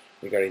had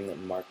regarding the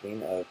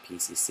marketing of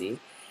PCC,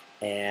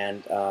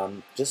 and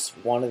just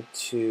wanted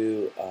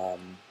to.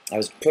 I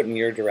was put in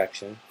your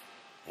direction,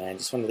 and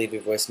just wanted to leave you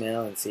a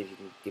voicemail and see if you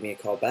can give me a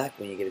call back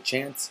when you get a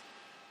chance.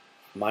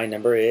 My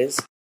number is.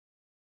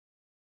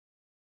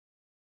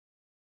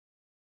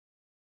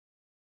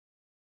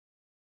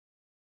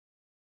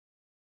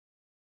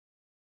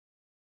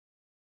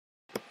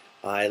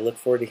 I look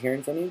forward to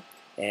hearing from you,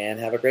 and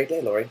have a great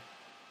day, Lori.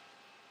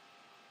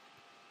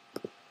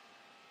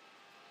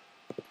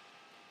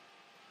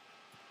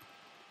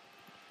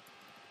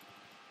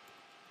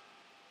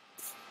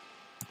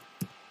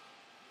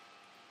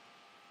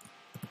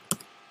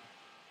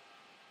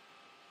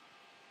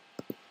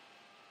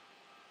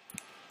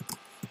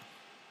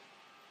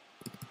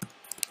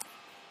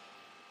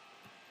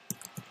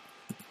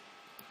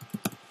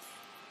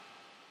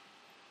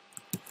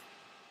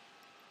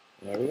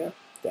 There we go.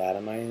 Data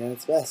mining at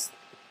its best.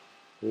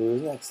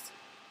 Who's next?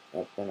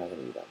 Oh, we're not going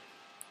to be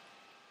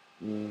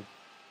done.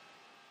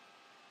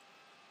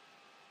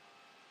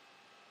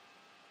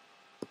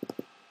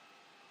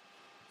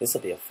 This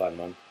will be a fun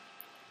one.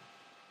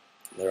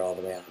 They're all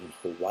the way out in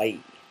Hawaii.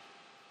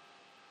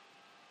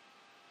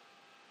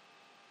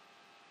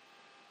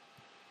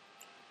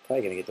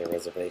 Probably going to get their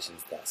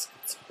reservations desk.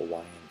 It's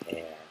Hawaiian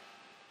Air.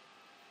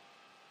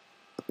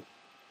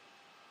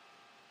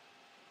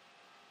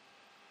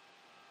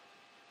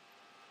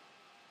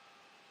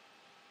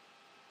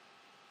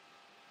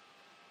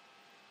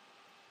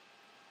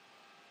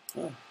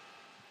 Oh.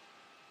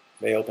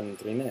 They open in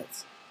 3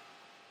 minutes.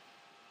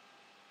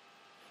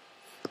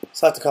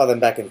 So I have to call them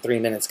back in 3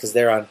 minutes because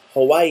they're on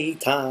Hawaii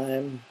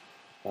time.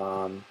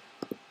 Cool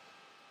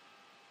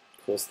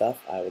stuff.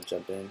 I will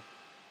jump in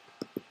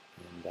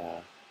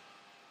and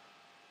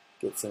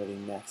get somebody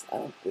next. I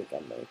don't think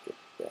I'm going to get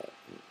that.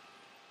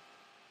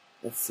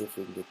 Let's see if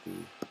we can get the...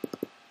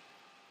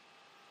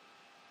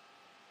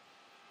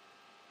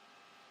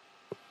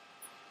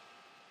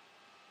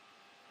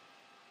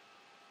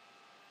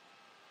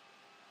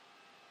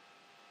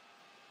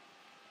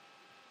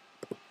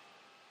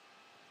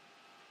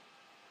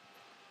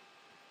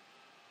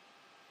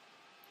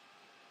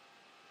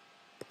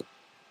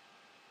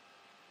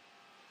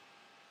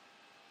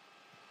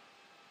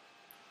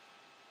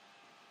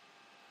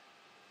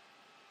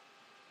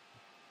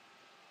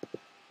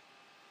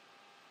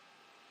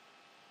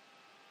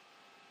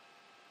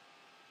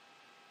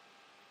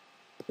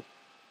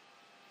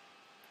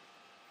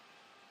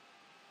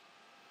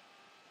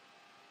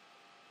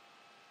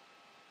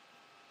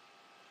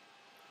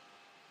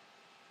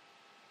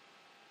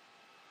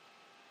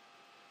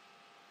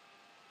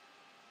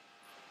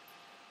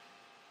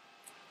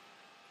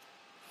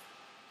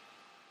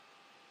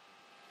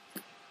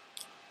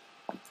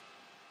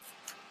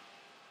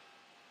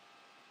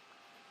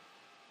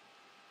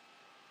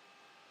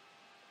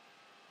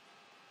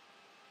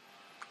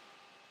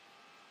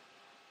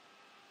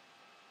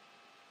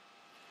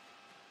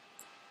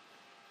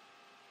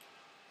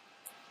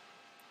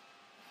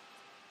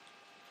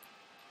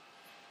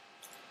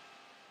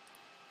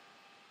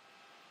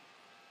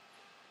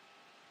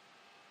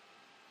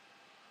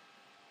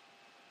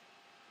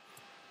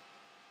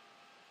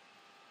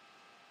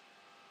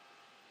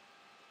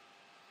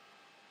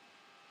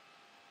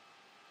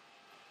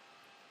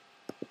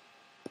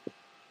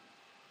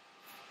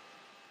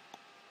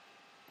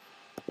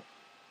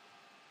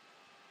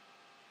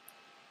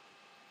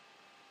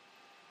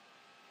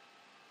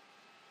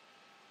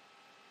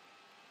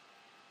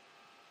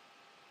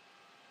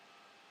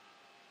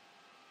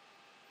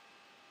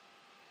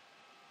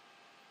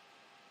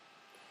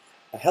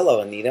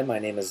 Hello, Anita. My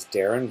name is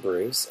Darren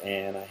Bruce,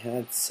 and I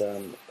had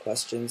some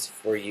questions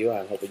for you.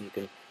 I'm hoping you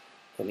can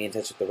put me in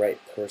touch with the right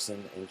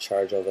person in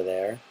charge over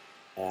there.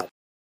 At,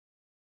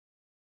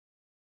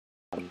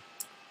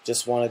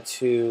 just wanted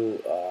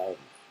to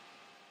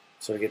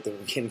sort of get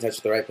in touch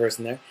with the right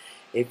person there.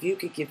 If you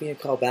could give me a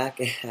call back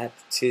at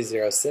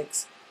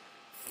 206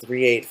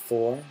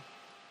 384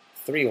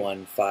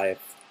 3155.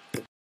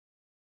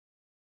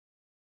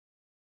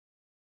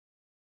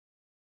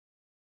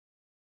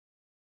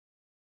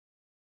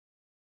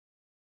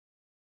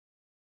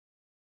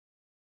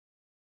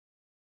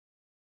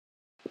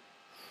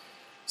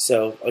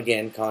 So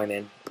again, calling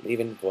in,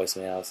 even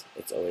voicemails,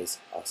 it's always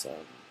awesome.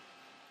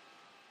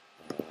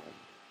 Um,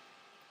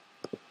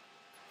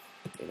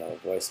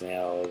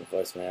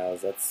 voicemails.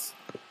 That's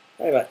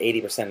probably about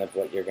 80% of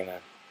what you're gonna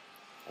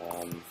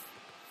um,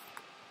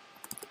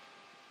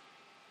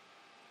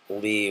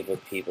 leave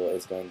with people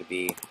is going to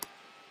be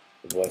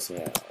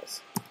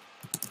voicemails.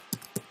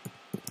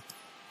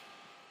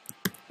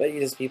 But you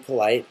just be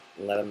polite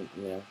and let them,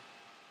 don't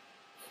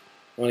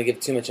want to give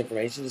too much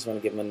information. Just want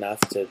to give them enough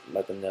to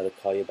let them know to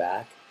call you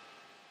back.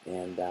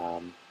 And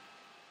that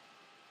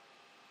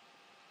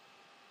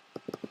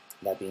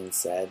being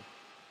said,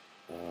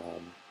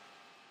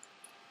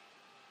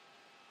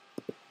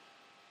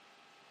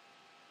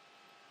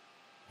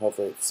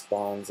 hopefully it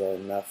spawns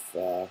enough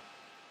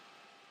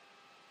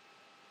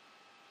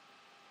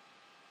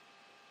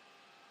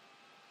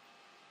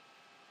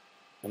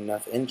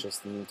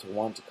interest in them to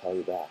want to call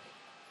you back.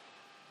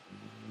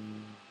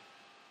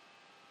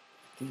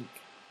 I think.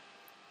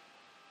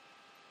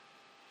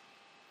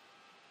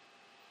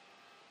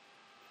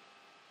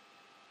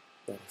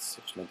 Gotta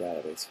switch my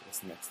database for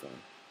this next one.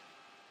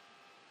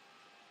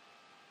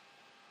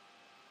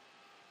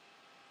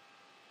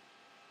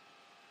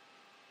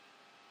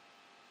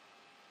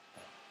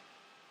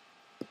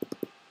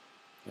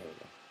 There we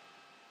go.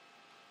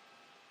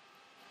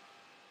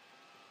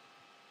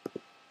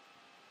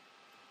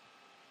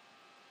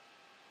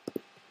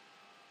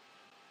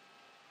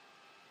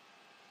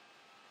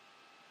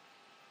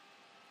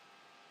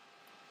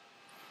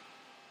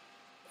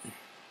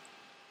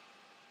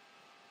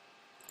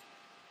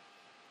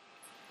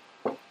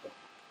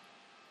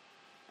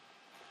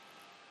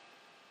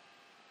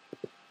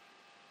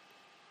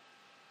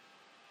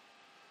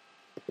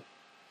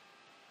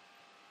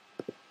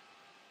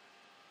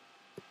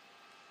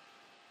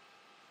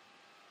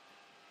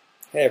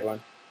 Hey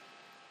everyone.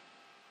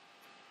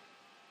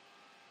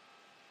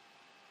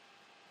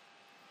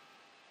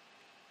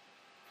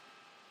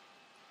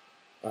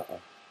 Uh-oh.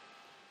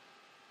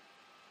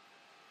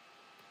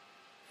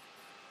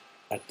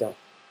 I don't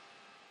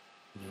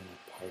know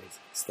my party's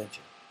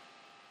extension.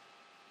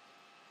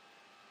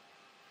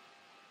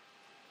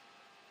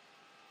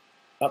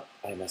 Oh,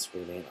 I must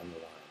remain on the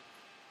line.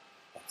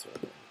 That's what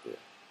I'm going to do.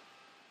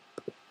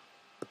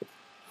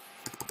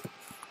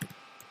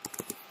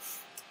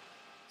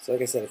 So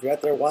like I said, if you're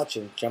out there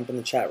watching, jump in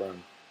the chat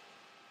room.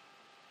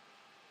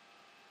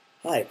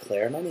 Hi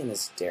Claire, my name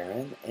is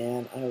Darren,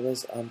 and I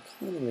was calling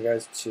in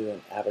regards to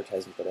an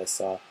advertisement that I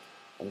saw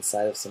on the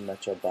side of some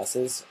Metro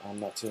buses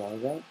not too long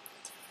ago.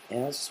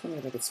 And I was just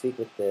wondering if I could speak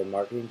with the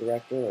marketing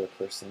director or the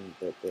person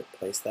that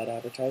placed that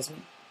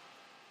advertisement.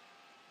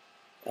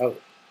 Oh,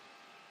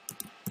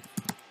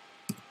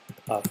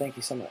 thank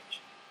you so much.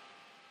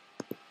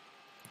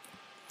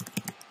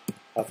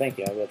 Oh, thank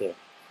you, I will do.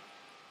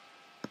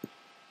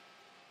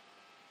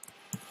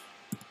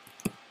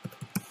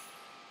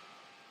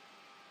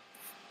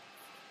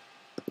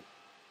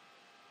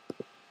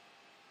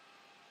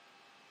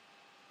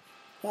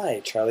 Hi,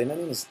 Charlie. My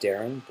name is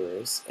Darren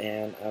Bruce,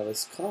 and I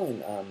was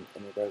calling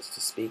in regards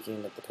to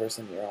speaking with the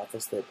person in your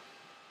office that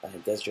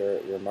does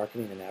your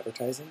marketing and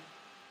advertising.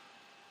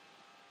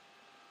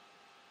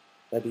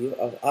 That'd be you?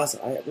 Oh,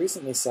 awesome. I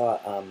recently saw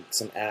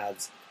some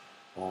ads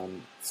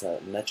on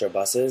Metro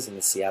buses in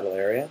the Seattle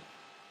area,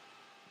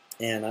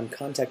 and I'm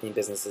contacting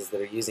businesses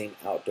that are using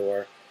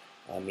outdoor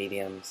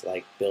mediums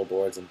like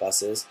billboards and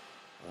buses.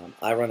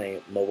 I run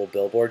a mobile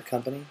billboard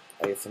company.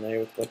 Are you familiar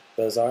with what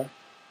those are?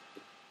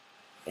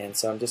 And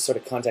so I'm just sort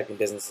of contacting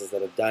businesses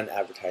that have done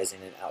advertising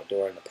in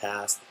outdoor in the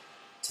past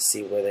to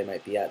see where they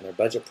might be at in their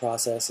budget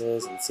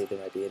processes and see if they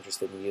might be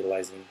interested in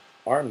utilizing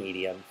our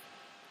medium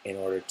in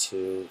order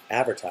to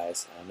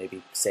advertise,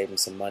 maybe save them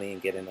some money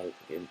and get in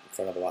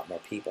front of a lot more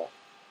people.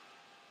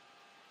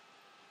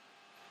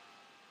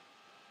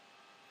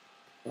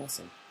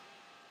 Awesome.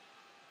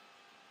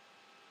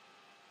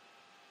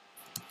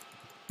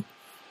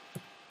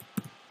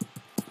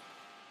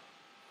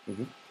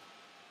 Mm-hmm.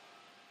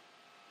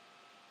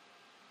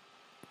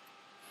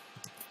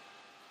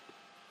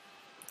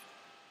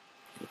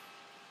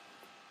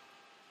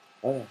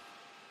 Oh yeah.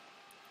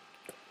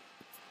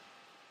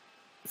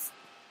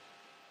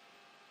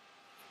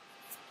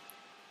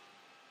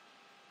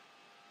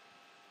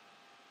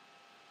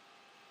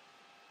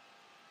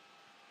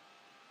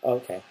 Oh,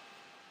 okay.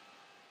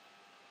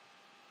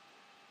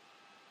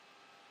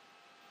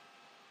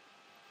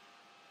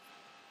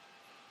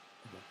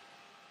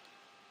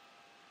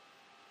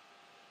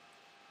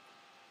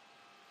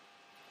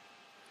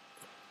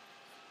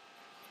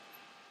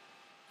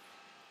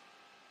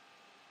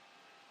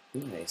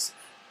 Nice.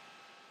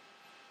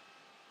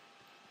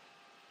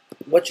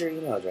 What's your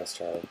email address,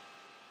 Charlie?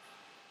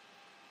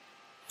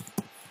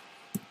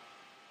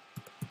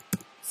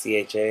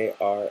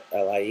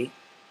 CHARLIE.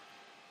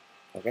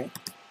 Okay.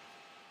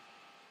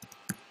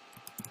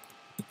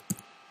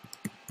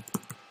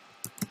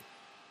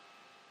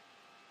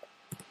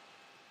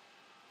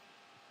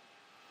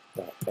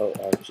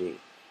 .org.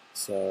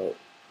 So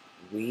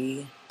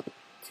 2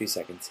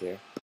 seconds here.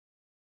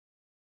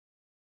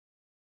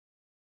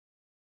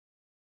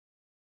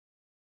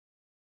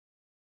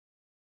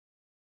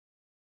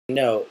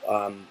 No,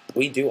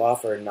 we do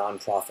offer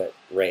nonprofit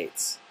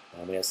rates.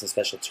 We have some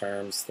special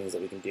terms, things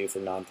that we can do for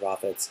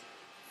nonprofits.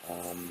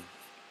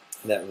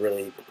 That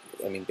really,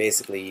 I mean,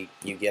 basically,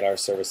 you get our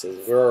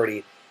services. We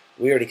already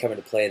come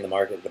into play in the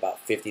market at about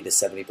 50 to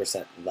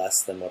 70%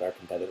 less than what our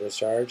competitors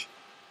charge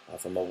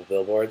for mobile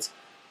billboards.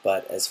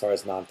 But as far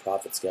as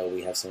nonprofits go,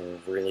 we have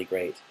some really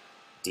great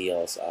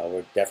deals.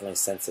 We're definitely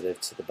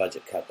sensitive to the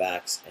budget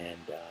cutbacks,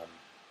 and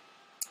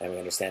we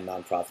understand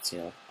nonprofits,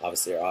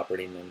 obviously are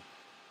operating in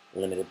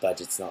limited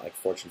budgets, not like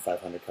Fortune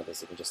 500 companies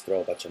that can just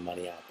throw a bunch of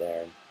money out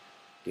there and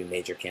do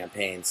major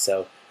campaigns.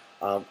 So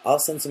I'll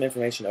send some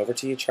information over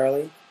to you,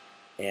 Charlie,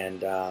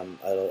 and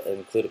it'll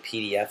include a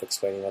PDF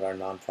explaining what our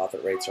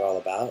nonprofit rates are all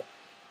about.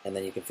 And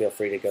then you can feel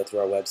free to go through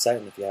our website,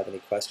 and if you have any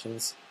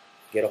questions,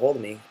 get a hold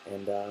of me.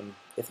 And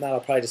if not, I'll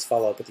probably just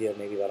follow up with you in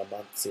maybe about a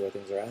month, see where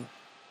things are at.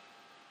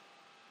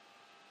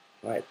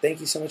 All right, thank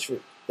you for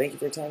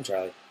your time,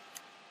 Charlie.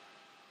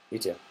 You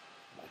too.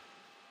 Bye.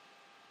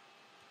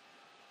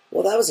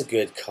 Well, that was a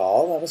good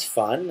call. That was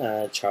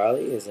fun.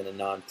 Charlie is in a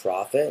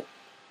nonprofit.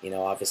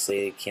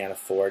 Obviously can't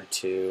afford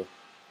to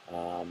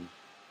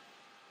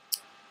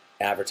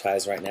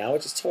advertise right now,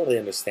 which is totally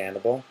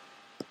understandable.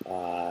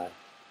 A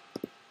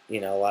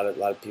lot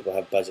of people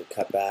have budget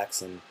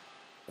cutbacks and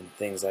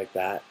things like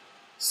that.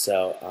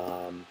 So,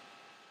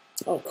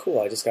 oh, cool!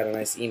 I just got a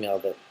nice email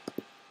that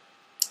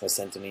was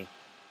sent to me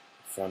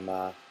from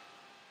a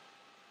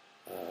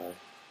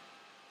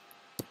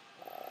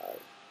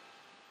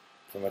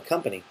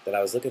company that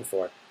I was looking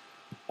for.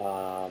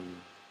 I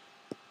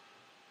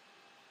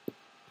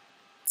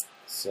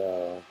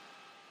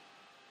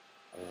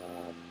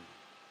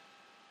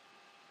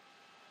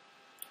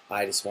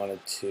just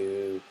wanted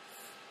to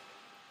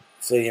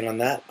fill you in on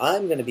that.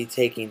 I'm going to be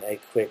taking a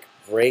quick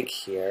break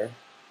here.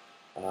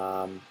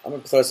 I'm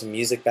going to throw some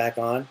music back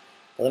on,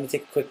 but let me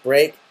take a quick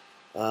break.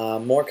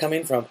 More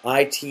coming from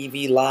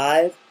ITV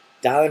Live,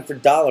 Dialing for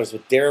Dollars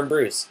with Darren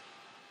Bruce.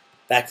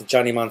 Back to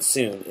Johnny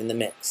Monsoon in the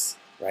mix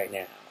right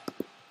now.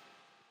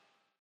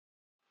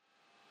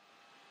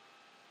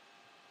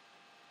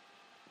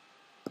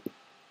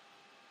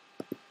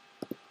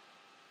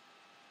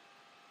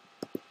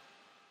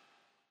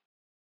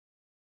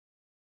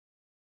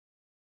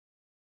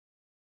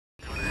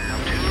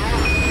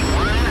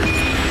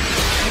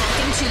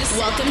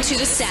 Welcome to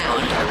the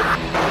sound.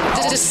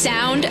 The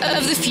sound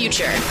of the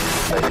future.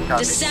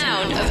 The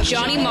sound of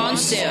Johnny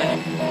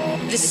Monsoon.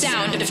 The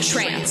sound of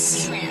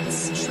trance.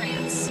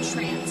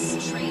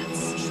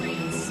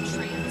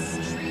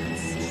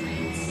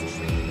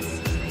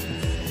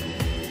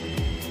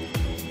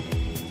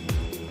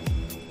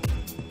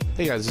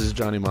 Hey guys, this is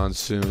Johnny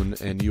Monsoon,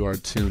 and you are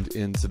tuned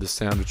into the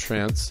sound of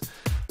trance.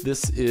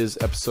 This is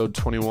episode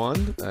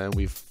 21, and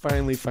we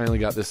finally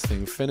got this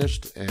thing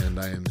finished, and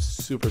I am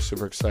super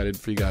excited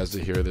for you guys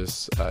to hear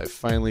this. I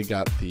finally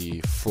got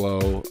the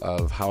flow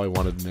of how I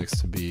wanted the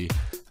mix to be.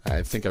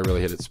 I think I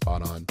really hit it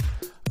spot on.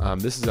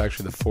 This is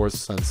actually the fourth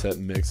Sunset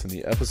mix in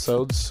the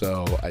episode,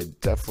 so I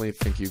definitely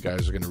think you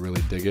guys are going to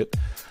really dig it.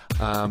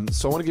 So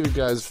I want to give you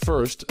guys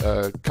first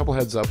a couple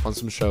heads up on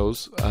some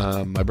shows.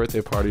 My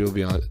birthday party will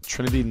be on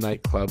Trinity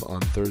Nightclub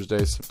on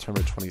Thursday,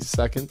 September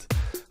 22nd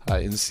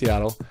in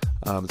Seattle.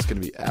 It's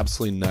going to be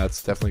absolutely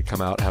nuts. Definitely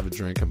come out, have a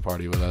drink, and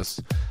party with us.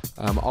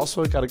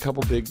 Also, I got a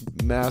couple big,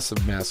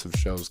 massive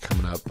shows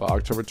coming up.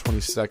 October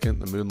 22nd,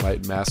 the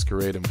Moonlight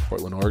Masquerade in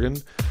Portland, Oregon,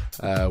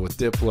 with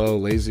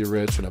Diplo, Lazy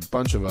Rich, and a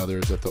bunch of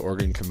others at the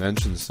Oregon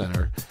Convention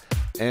Center.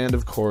 And,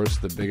 of course,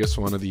 the biggest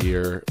one of the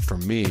year for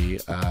me,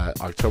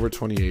 October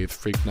 28th,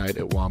 Freak Night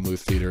at WAMU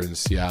Theater in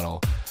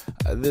Seattle.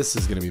 This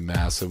is going to be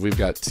massive. We've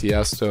got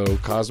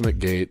Tiesto, Cosmic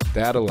Gate,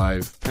 Data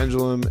Life,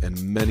 Pendulum,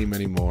 and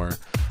many more.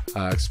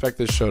 Expect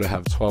this show to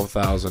have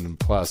 12,000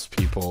 plus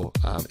people.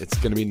 It's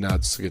going to be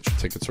nuts, so get your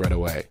tickets right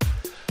away.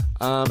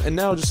 And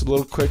now just a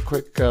little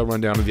quick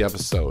rundown of the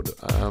episode.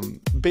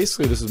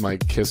 Basically, this is my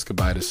kiss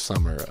goodbye to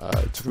summer.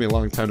 It took me a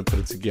long time to put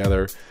it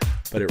together,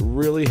 but it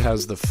really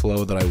has the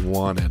flow that I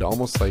wanted,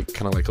 almost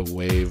kind of like a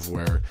wave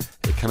where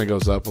it kind of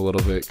goes up a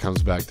little bit,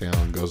 comes back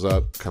down, goes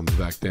up, comes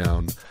back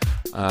down.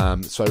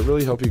 So I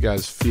really hope you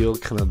guys feel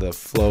kind of the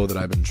flow that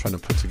I've been trying to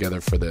put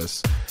together for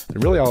this.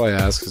 And really all I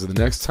ask is the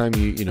next time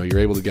you're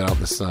able to get out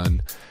in the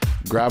sun,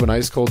 grab an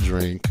ice cold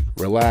drink,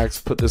 relax,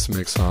 put this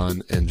mix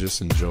on, and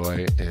just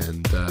enjoy.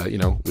 And,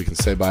 we can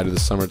say bye to the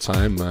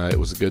summertime. It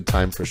was a good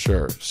time for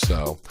sure.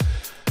 So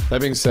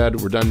that being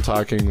said, we're done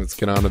talking. Let's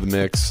get on to the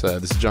mix.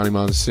 This is Johnny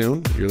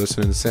Monsoon. You're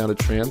listening to Sound of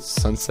Trance,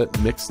 Sunset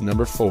Mix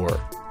number 4.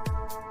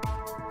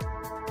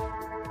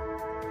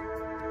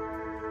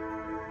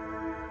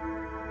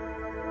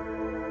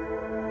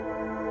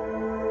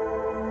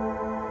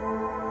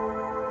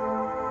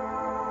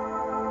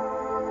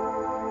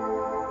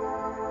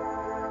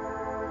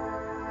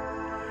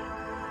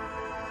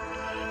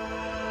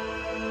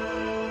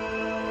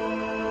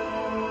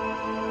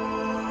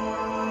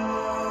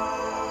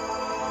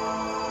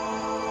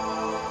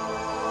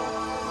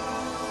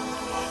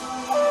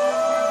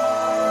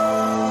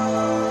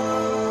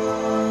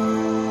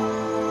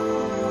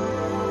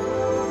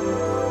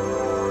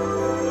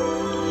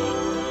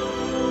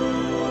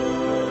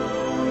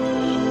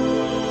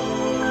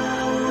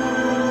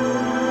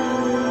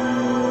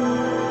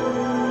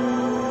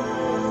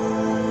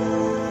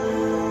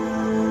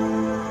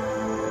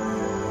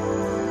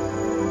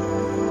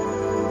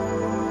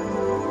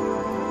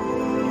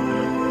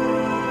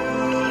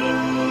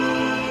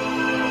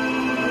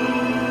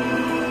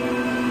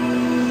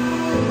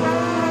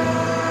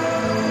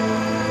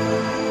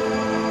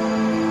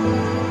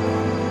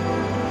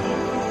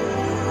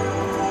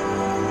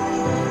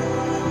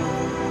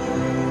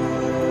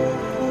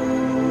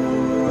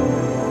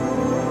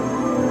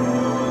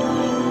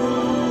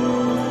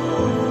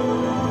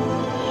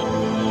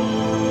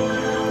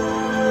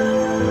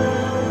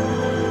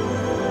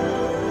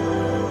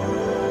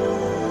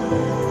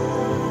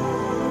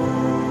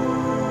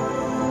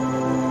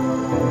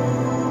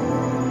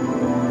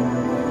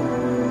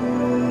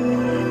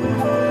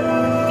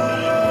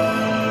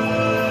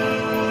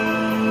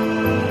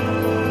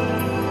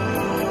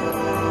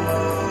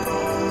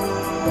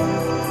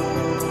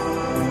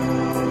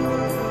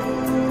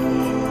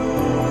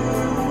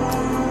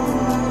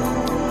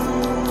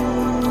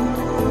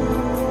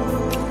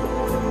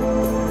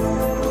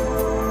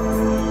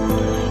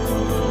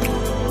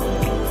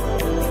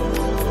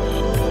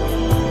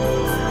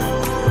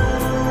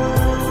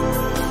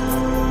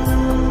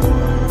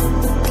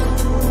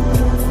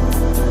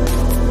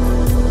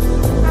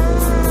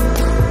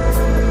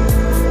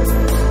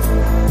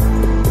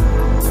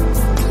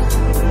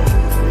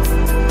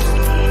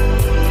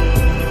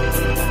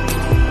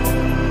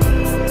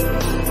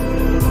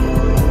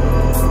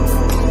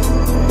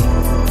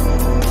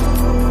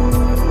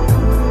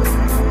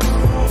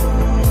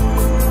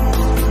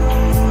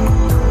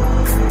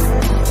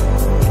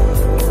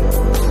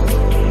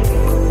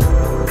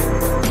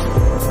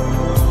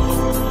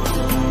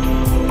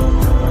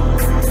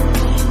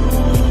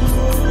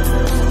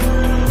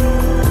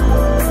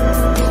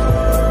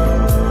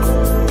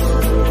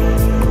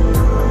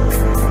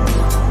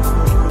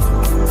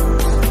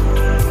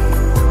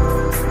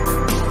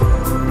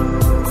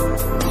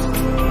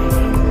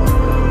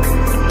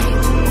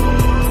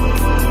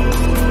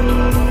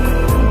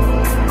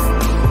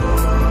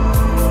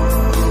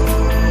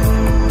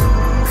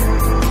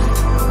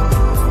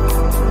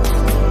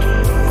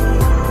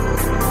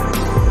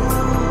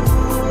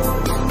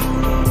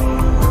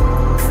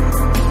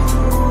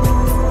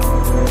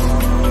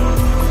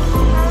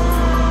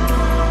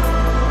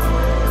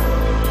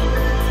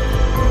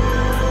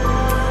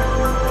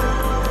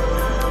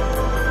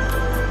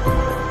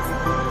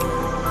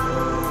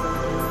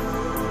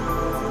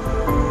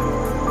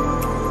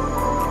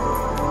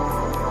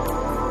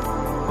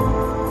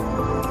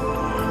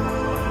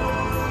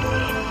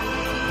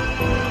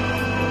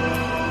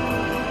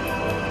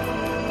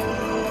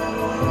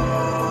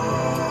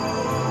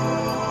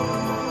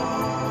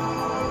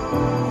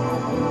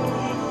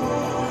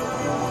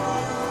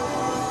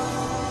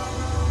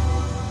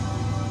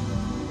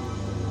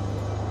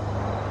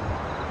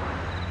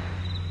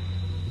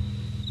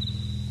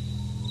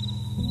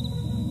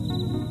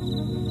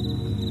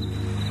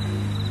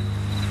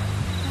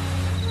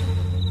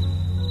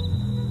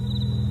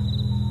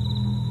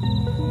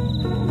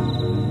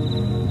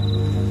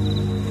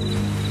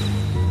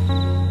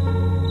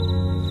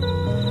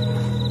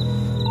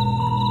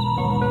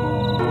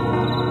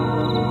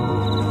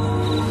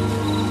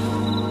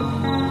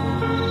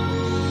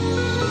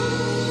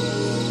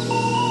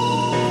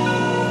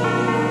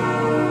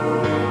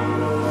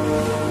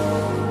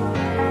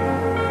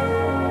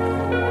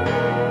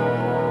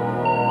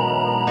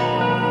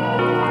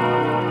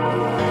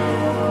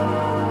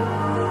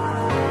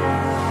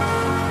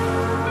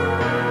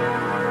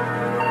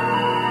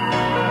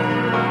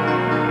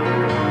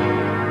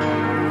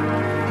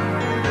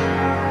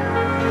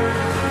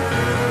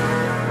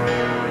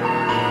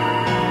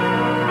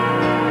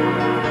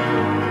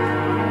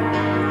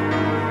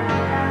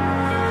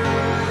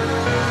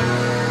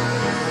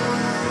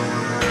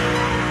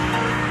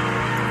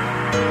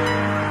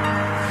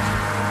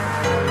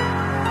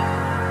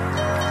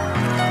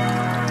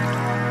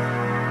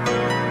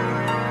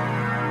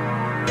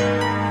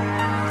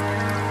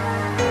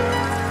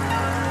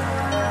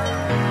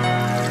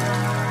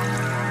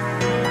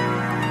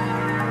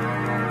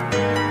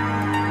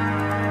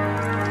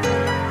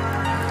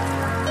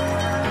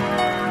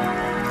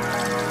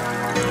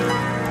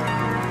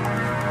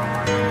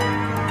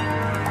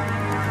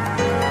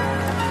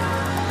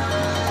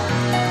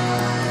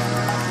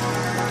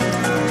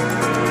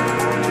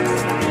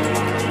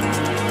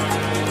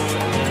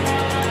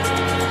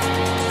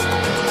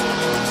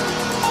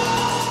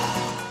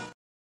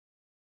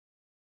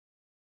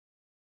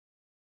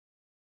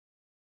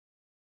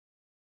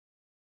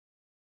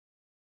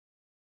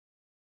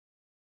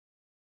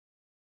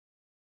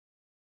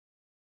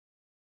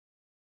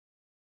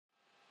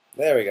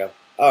 There we go.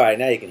 All right,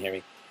 now you can hear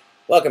me.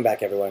 Welcome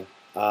back, everyone.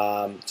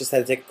 Just had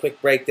to take a quick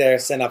break there,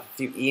 send off a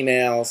few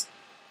emails.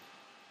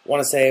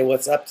 Want to say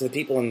what's up to the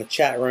people in the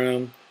chat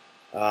room.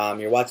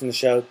 You're watching the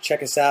show.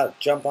 Check us out.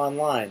 Jump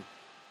online.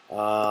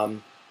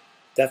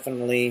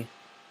 Definitely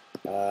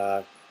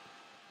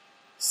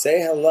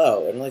say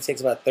hello. It only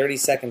takes about 30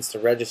 seconds to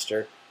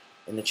register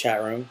in the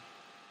chat room.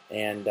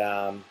 And,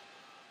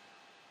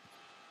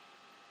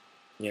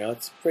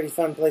 it's a pretty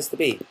fun place to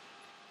be.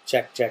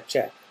 Check, check,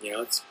 check.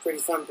 It's a pretty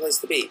fun place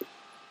to be.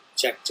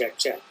 Check, check,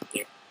 check.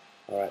 Yeah.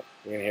 All right,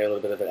 you're going to hear a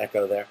little bit of an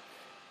echo there.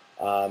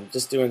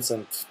 Just doing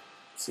some,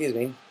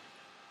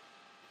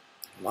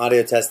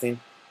 audio testing.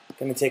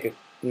 Going to take a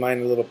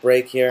minor little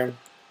break here.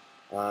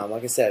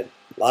 Like I said,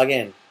 log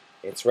in.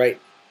 It's right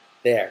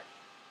there.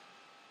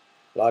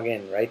 Log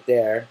in right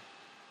there.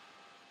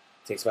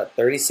 It takes about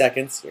 30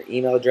 seconds. Your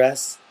email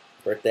address,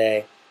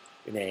 birthday,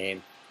 your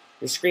name,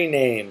 your screen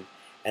name,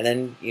 and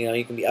then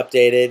you can be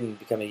updated and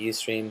become a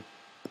Ustream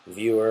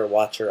viewer,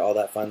 watcher, all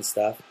that fun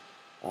stuff.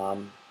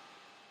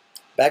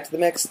 Back to the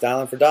mix,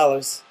 dialing for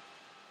dollars.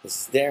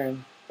 This is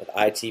Darren with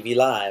ITV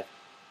Live.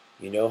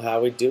 You know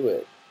how we do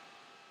it.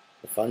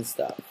 The fun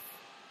stuff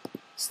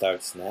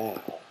starts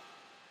now.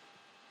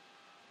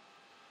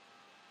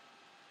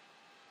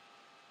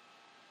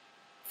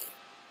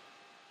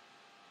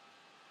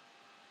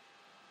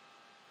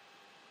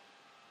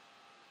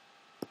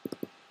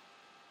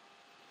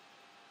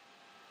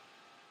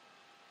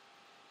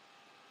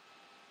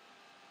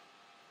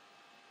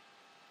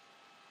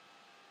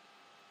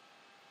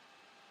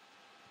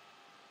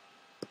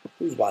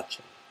 Who's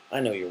watching? I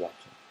know you're watching.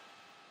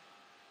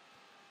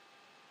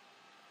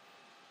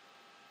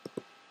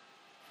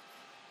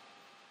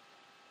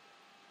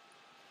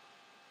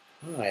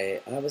 Hi,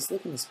 I was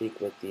looking to speak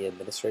with the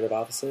administrative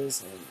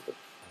offices and the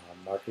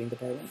marketing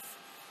department.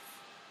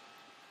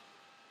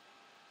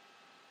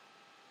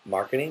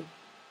 Marketing?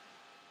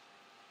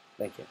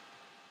 Thank you.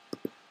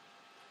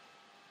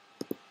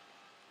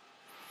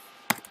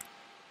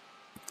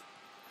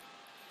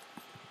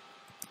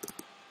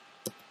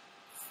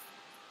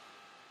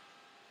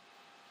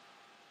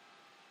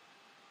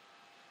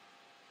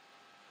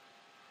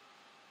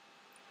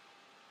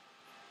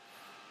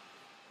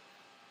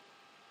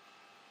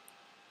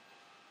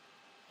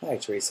 Hi,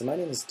 Teresa. My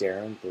name is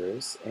Darren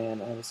Bruce,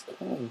 and I was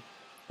calling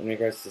in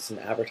regards to some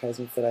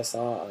advertisements that I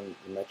saw on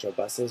the Metro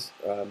buses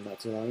not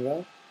too long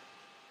ago.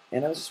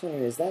 And I was just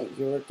wondering, is that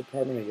your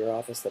department or your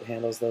office that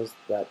handles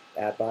that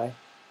ad buy?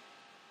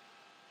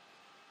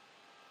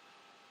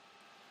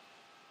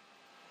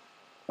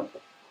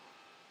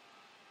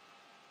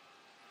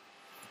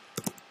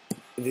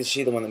 Is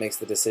she the one that makes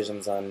the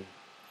decisions on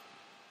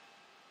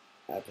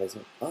ad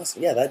placement?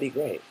 Awesome. Yeah, that'd be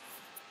great.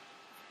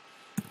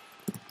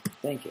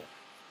 Thank you.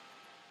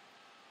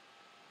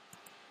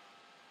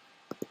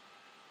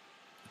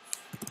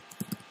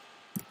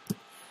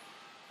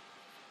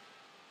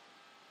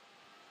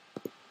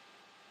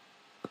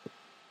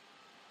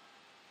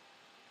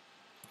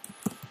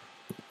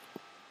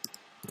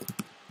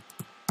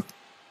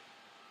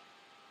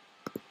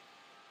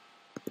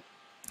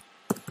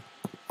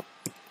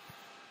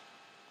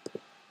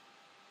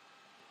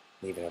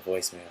 Leaving a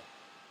voicemail.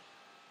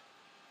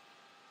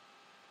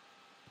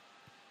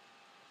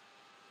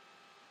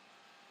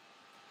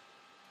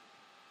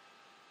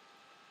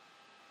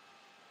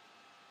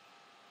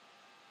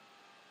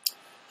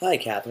 Hi,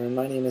 Catherine.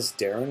 My name is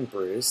Darren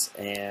Bruce,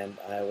 and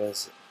I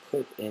was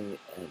put in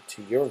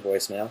to your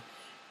voicemail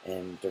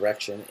and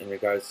direction in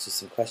regards to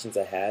some questions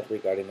I had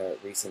regarding a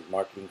recent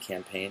marketing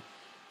campaign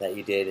that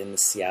you did in the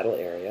Seattle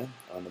area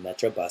on the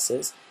Metro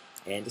buses,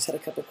 and just had a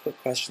couple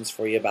quick questions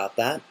for you about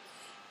that.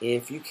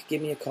 If you could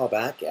give me a call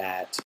back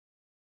at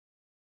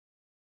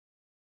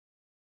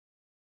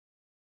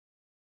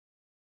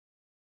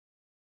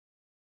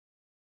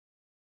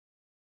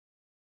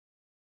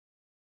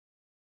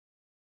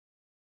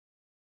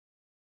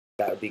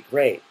that would be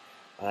great.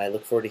 I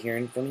look forward to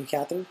hearing from you,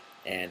 Catherine,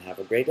 and have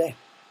a great day.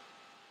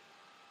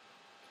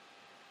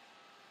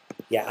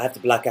 Yeah, I have to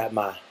block out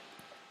my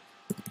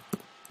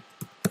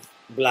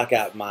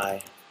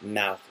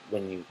mouth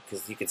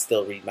because you can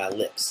still read my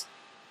lips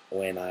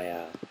when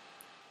I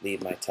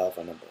leave my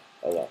telephone number.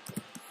 Oh well.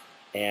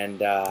 And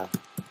that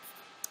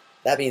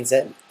being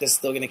said, just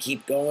still gonna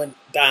keep going,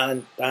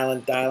 dialing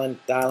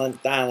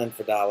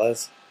for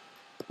dollars.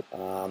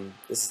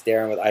 This is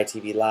Darren with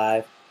ITV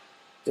Live,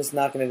 just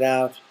knocking it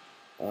out.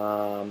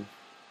 Gotta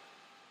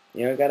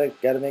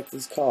make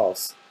these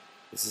calls.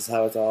 This is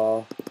how it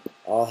all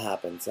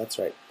happens. That's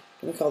right.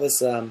 I'm gonna call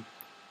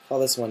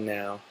this one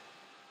now.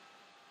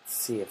 Let's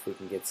see if we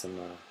can get some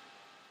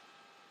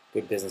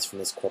good business from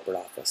this corporate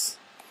office.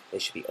 They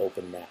should be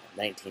open now.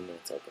 19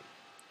 minutes open.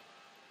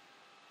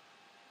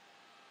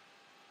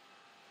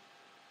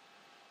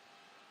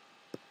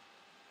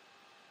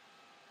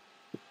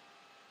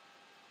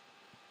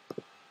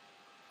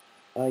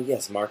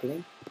 Yes,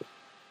 marketing.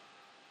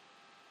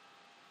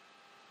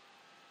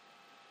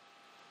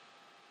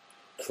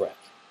 Correct.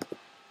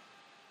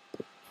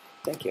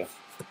 Thank you.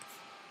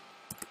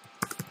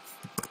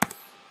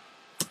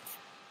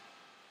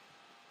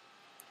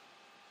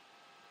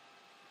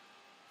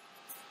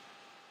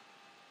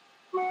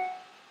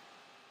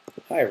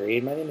 Hi,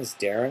 Reed. My name is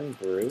Darren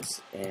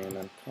Bruce, and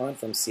I'm calling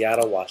from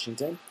Seattle,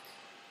 Washington.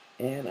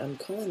 And I'm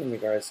calling in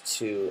regards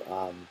to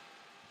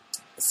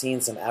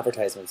seeing some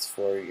advertisements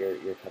for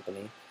your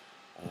company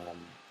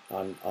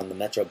on the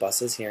Metro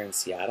buses here in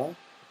Seattle.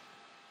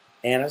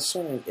 And I was just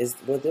wondering,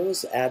 were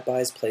those ad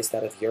buys placed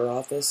out of your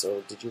office,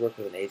 or did you work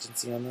with an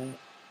agency on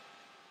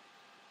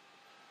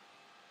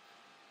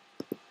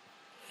that?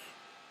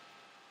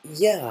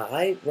 Yeah,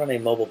 I run a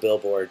mobile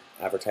billboard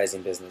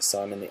advertising business,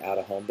 so I'm in the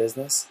out-of-home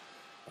business.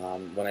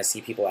 When I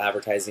see people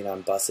advertising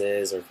on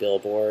buses or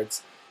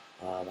billboards,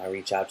 I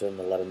reach out to them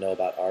to let them know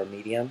about our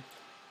medium,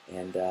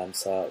 and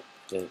so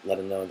to let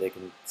them know they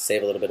can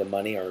save a little bit of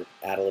money or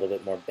add a little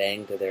bit more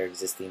bang to their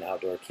existing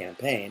outdoor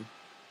campaign.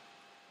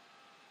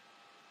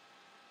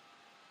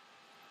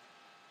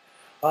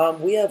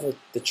 We have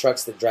the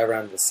trucks that drive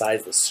around the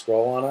sides that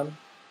scroll on them.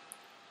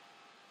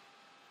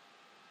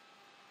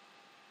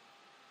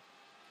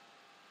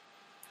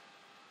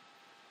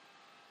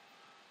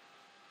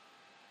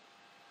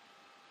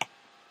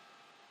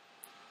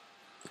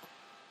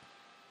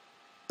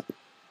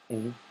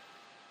 hmm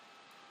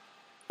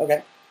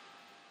Okay.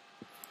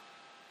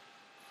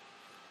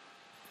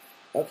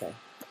 Okay.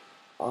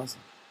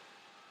 Awesome.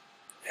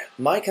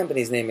 My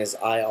company's name is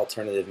I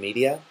Alternative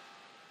Media.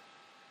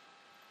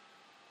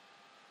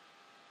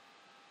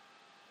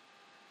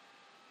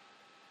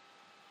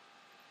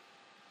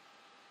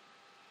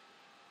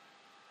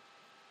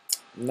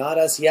 Not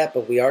us yet,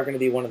 but we are going to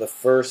be one of the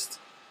first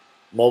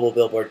mobile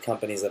billboard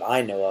companies that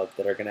I know of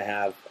that are going to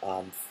have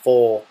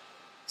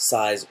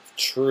full-size,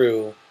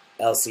 true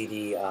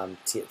LCD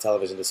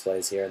television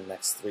displays here in the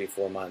next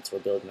 3-4 months. We're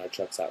building our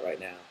trucks out right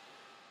now,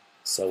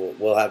 so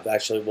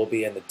we'll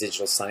be in the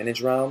digital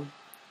signage realm,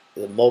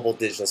 the mobile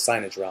digital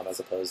signage realm, as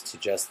opposed to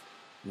just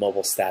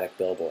mobile static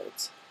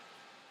billboards.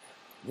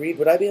 Reed,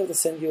 would I be able to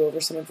send you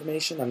over some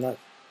information? I'm not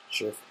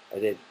sure if I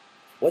did.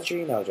 What's your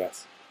email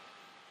address?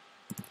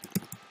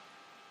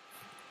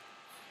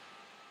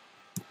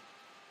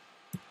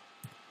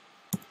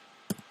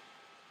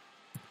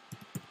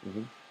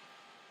 Mm-hmm.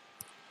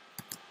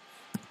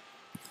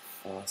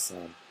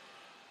 Awesome.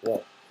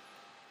 Well,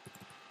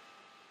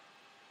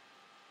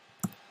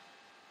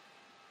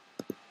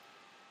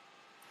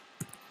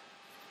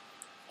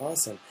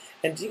 awesome.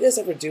 And do you guys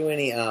ever do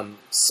any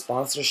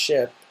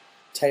sponsorship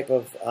type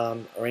of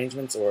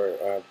arrangements,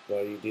 or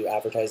where you do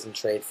advertising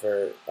trade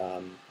for,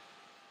 I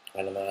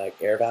don't know,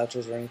 like air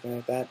vouchers or anything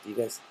like that? Do you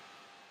guys?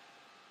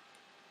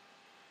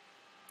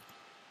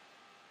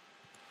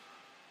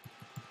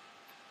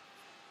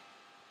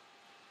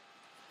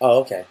 Oh,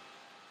 okay.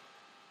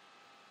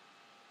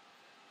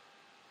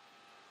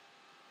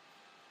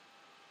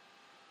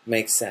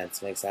 Makes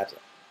sense. Makes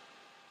absolute.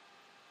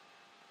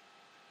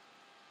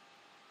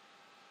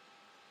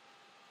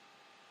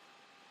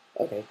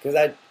 Okay,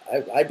 because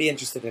I'd be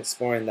interested in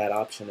exploring that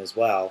option as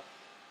well.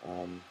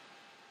 Um,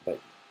 but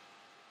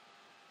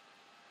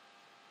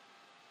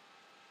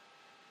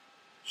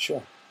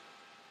sure.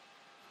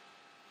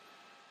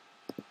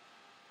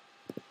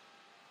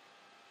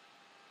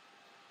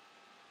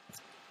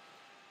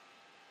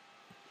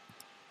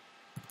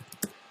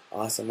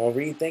 Awesome. Well,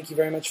 Reed, thank you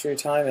very much for your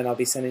time, and I'll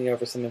be sending you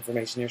over some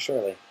information here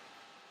shortly.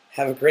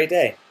 Have a great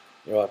day.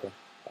 You're welcome.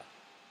 Bye.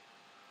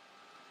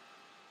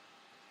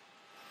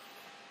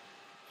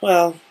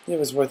 Well, it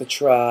was worth a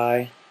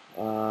try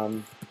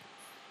to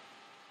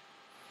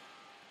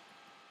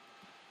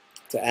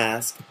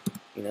ask.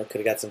 You know, could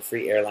have got some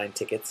free airline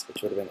tickets,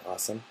 which would have been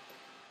awesome.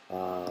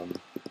 Um,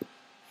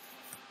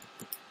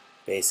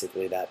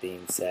 Basically, that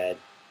being said,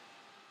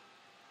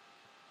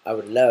 I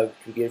would love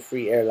to get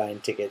free airline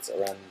tickets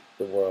around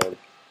the world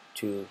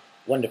to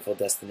wonderful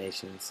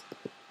destinations.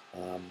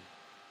 Um,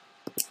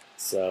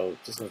 so,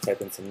 just going to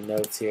type in some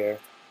notes here.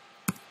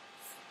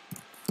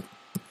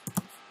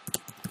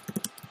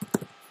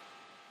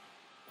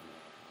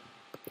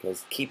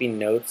 Because keeping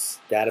notes,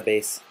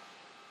 database,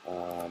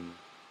 um,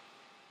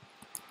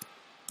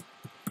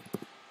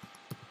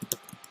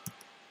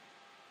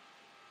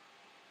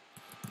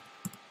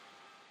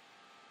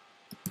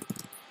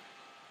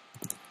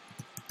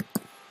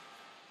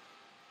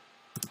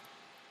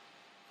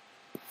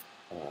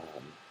 um,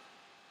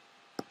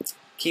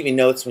 keeping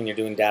notes when you're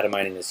doing data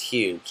mining is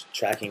huge.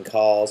 Tracking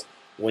calls,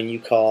 when you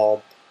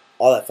call,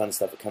 all that fun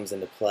stuff that comes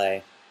into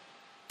play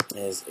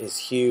is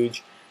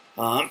huge.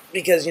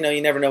 Because you know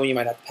you never know when you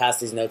might have to pass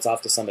these notes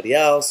off to somebody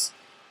else,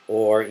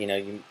 or you know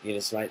you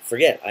just might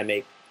forget. I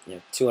make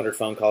 200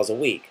 phone calls a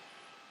week,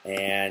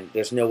 and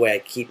there's no way I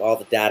keep all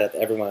the data of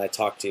everyone I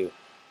talk to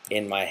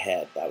in my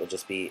head. That would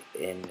just be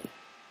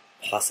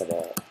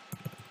impossible.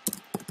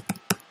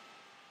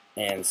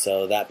 And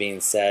so that being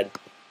said,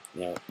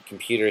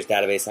 computers,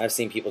 database, and I've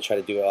seen people try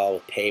to do it all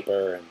with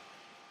paper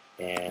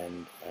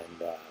and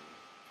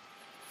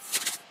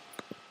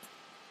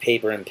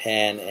paper and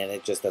pen, and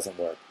it just doesn't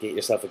work. Get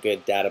yourself a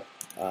good data.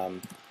 Hang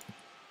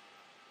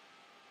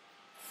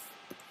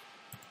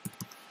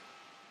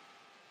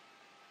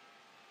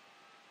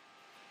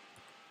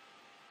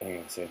on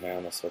a second, I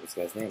almost spelled this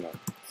guy's name up.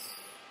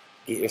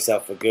 Get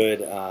yourself a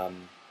good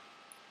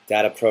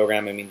data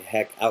program. I mean,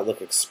 heck,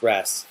 Outlook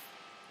Express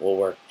will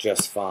work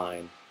just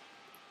fine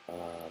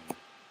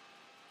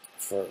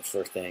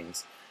for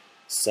things.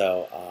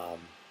 So,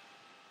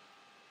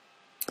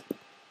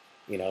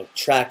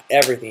 track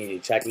everything you do.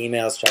 Track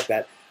emails, track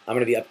that. I'm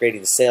going to be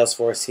upgrading to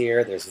Salesforce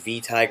here. There's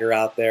vTiger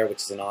out there,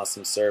 which is an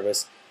awesome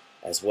service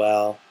as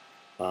well.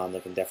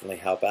 That can definitely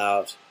help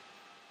out.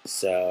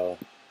 So,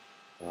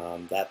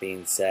 that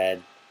being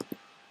said,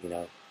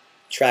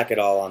 track it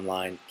all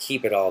online,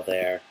 keep it all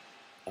there.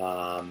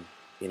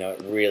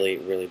 It really,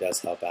 really does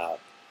help out.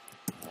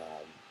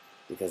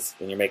 Because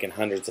when you're making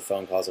hundreds of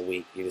phone calls a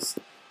week, you just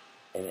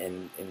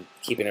and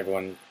keeping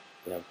everyone,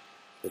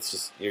 it's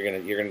just you're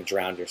gonna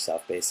drown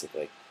yourself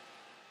basically.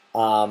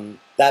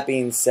 That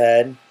being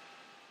said,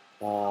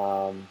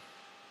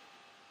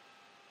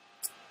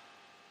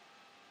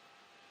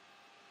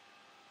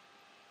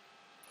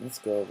 let's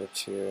go over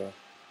to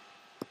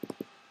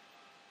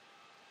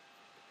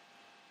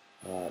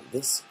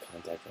this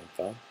contact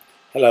info.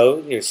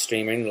 Hello, you're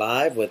streaming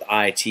live with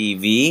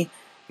ITV.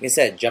 Like I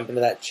said, jump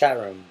into that chat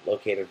room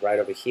located right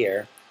over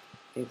here.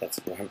 I think that's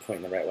where I'm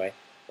pointing the right way.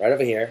 Right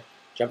over here.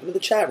 Jump into the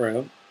chat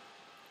room.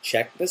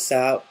 Check this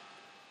out.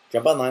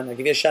 Jump online. I'll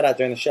give you a shout out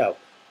during the show.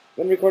 I've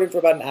been recording for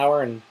about an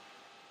hour and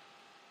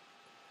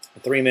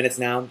 3 minutes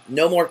now.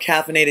 No more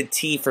caffeinated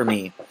tea for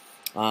me.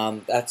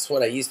 That's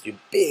what I used to do.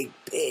 Big,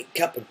 big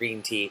cup of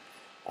green tea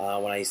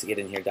when I used to get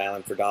in here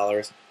dialing for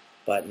dollars.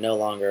 But no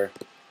longer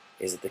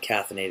is it the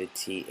caffeinated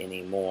tea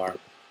anymore.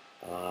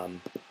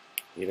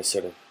 You're just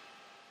sort of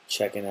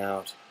checking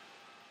out.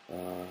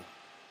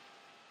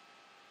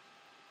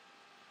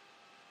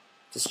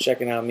 Just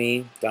checking out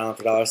me, dialing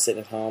for dollars,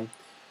 sitting at home.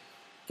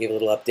 Give a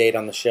little update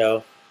on the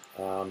show.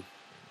 I'm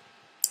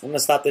going to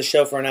stop this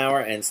show for an hour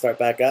and start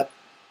back up.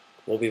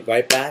 We'll be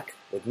right back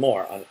with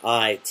more on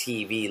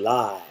ITV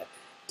Live.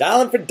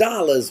 Dialing for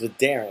dollars with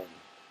Darren.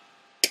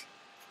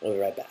 We'll be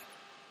right back.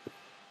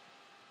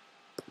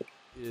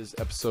 Is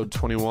episode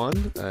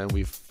 21, and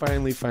we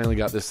finally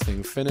got this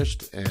thing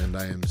finished, and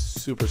I am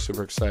super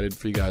excited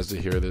for you guys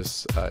to hear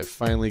this. I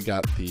finally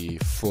got the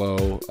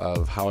flow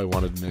of how I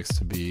wanted the mix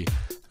to be.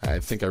 I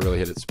think I really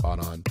hit it spot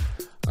on.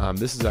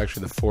 This is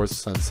actually the fourth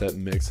Sunset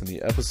mix in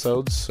the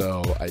episode,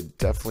 so I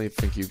definitely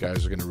think you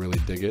guys are going to really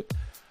dig it.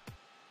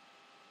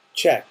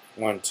 Check.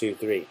 1, 2,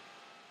 3.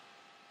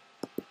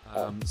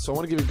 So I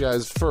want to give you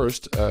guys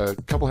first a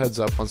couple heads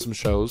up on some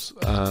shows.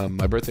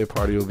 My birthday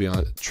party will be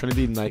on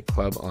Trinity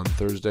Nightclub on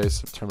Thursday,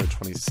 September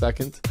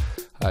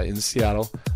 22nd in Seattle.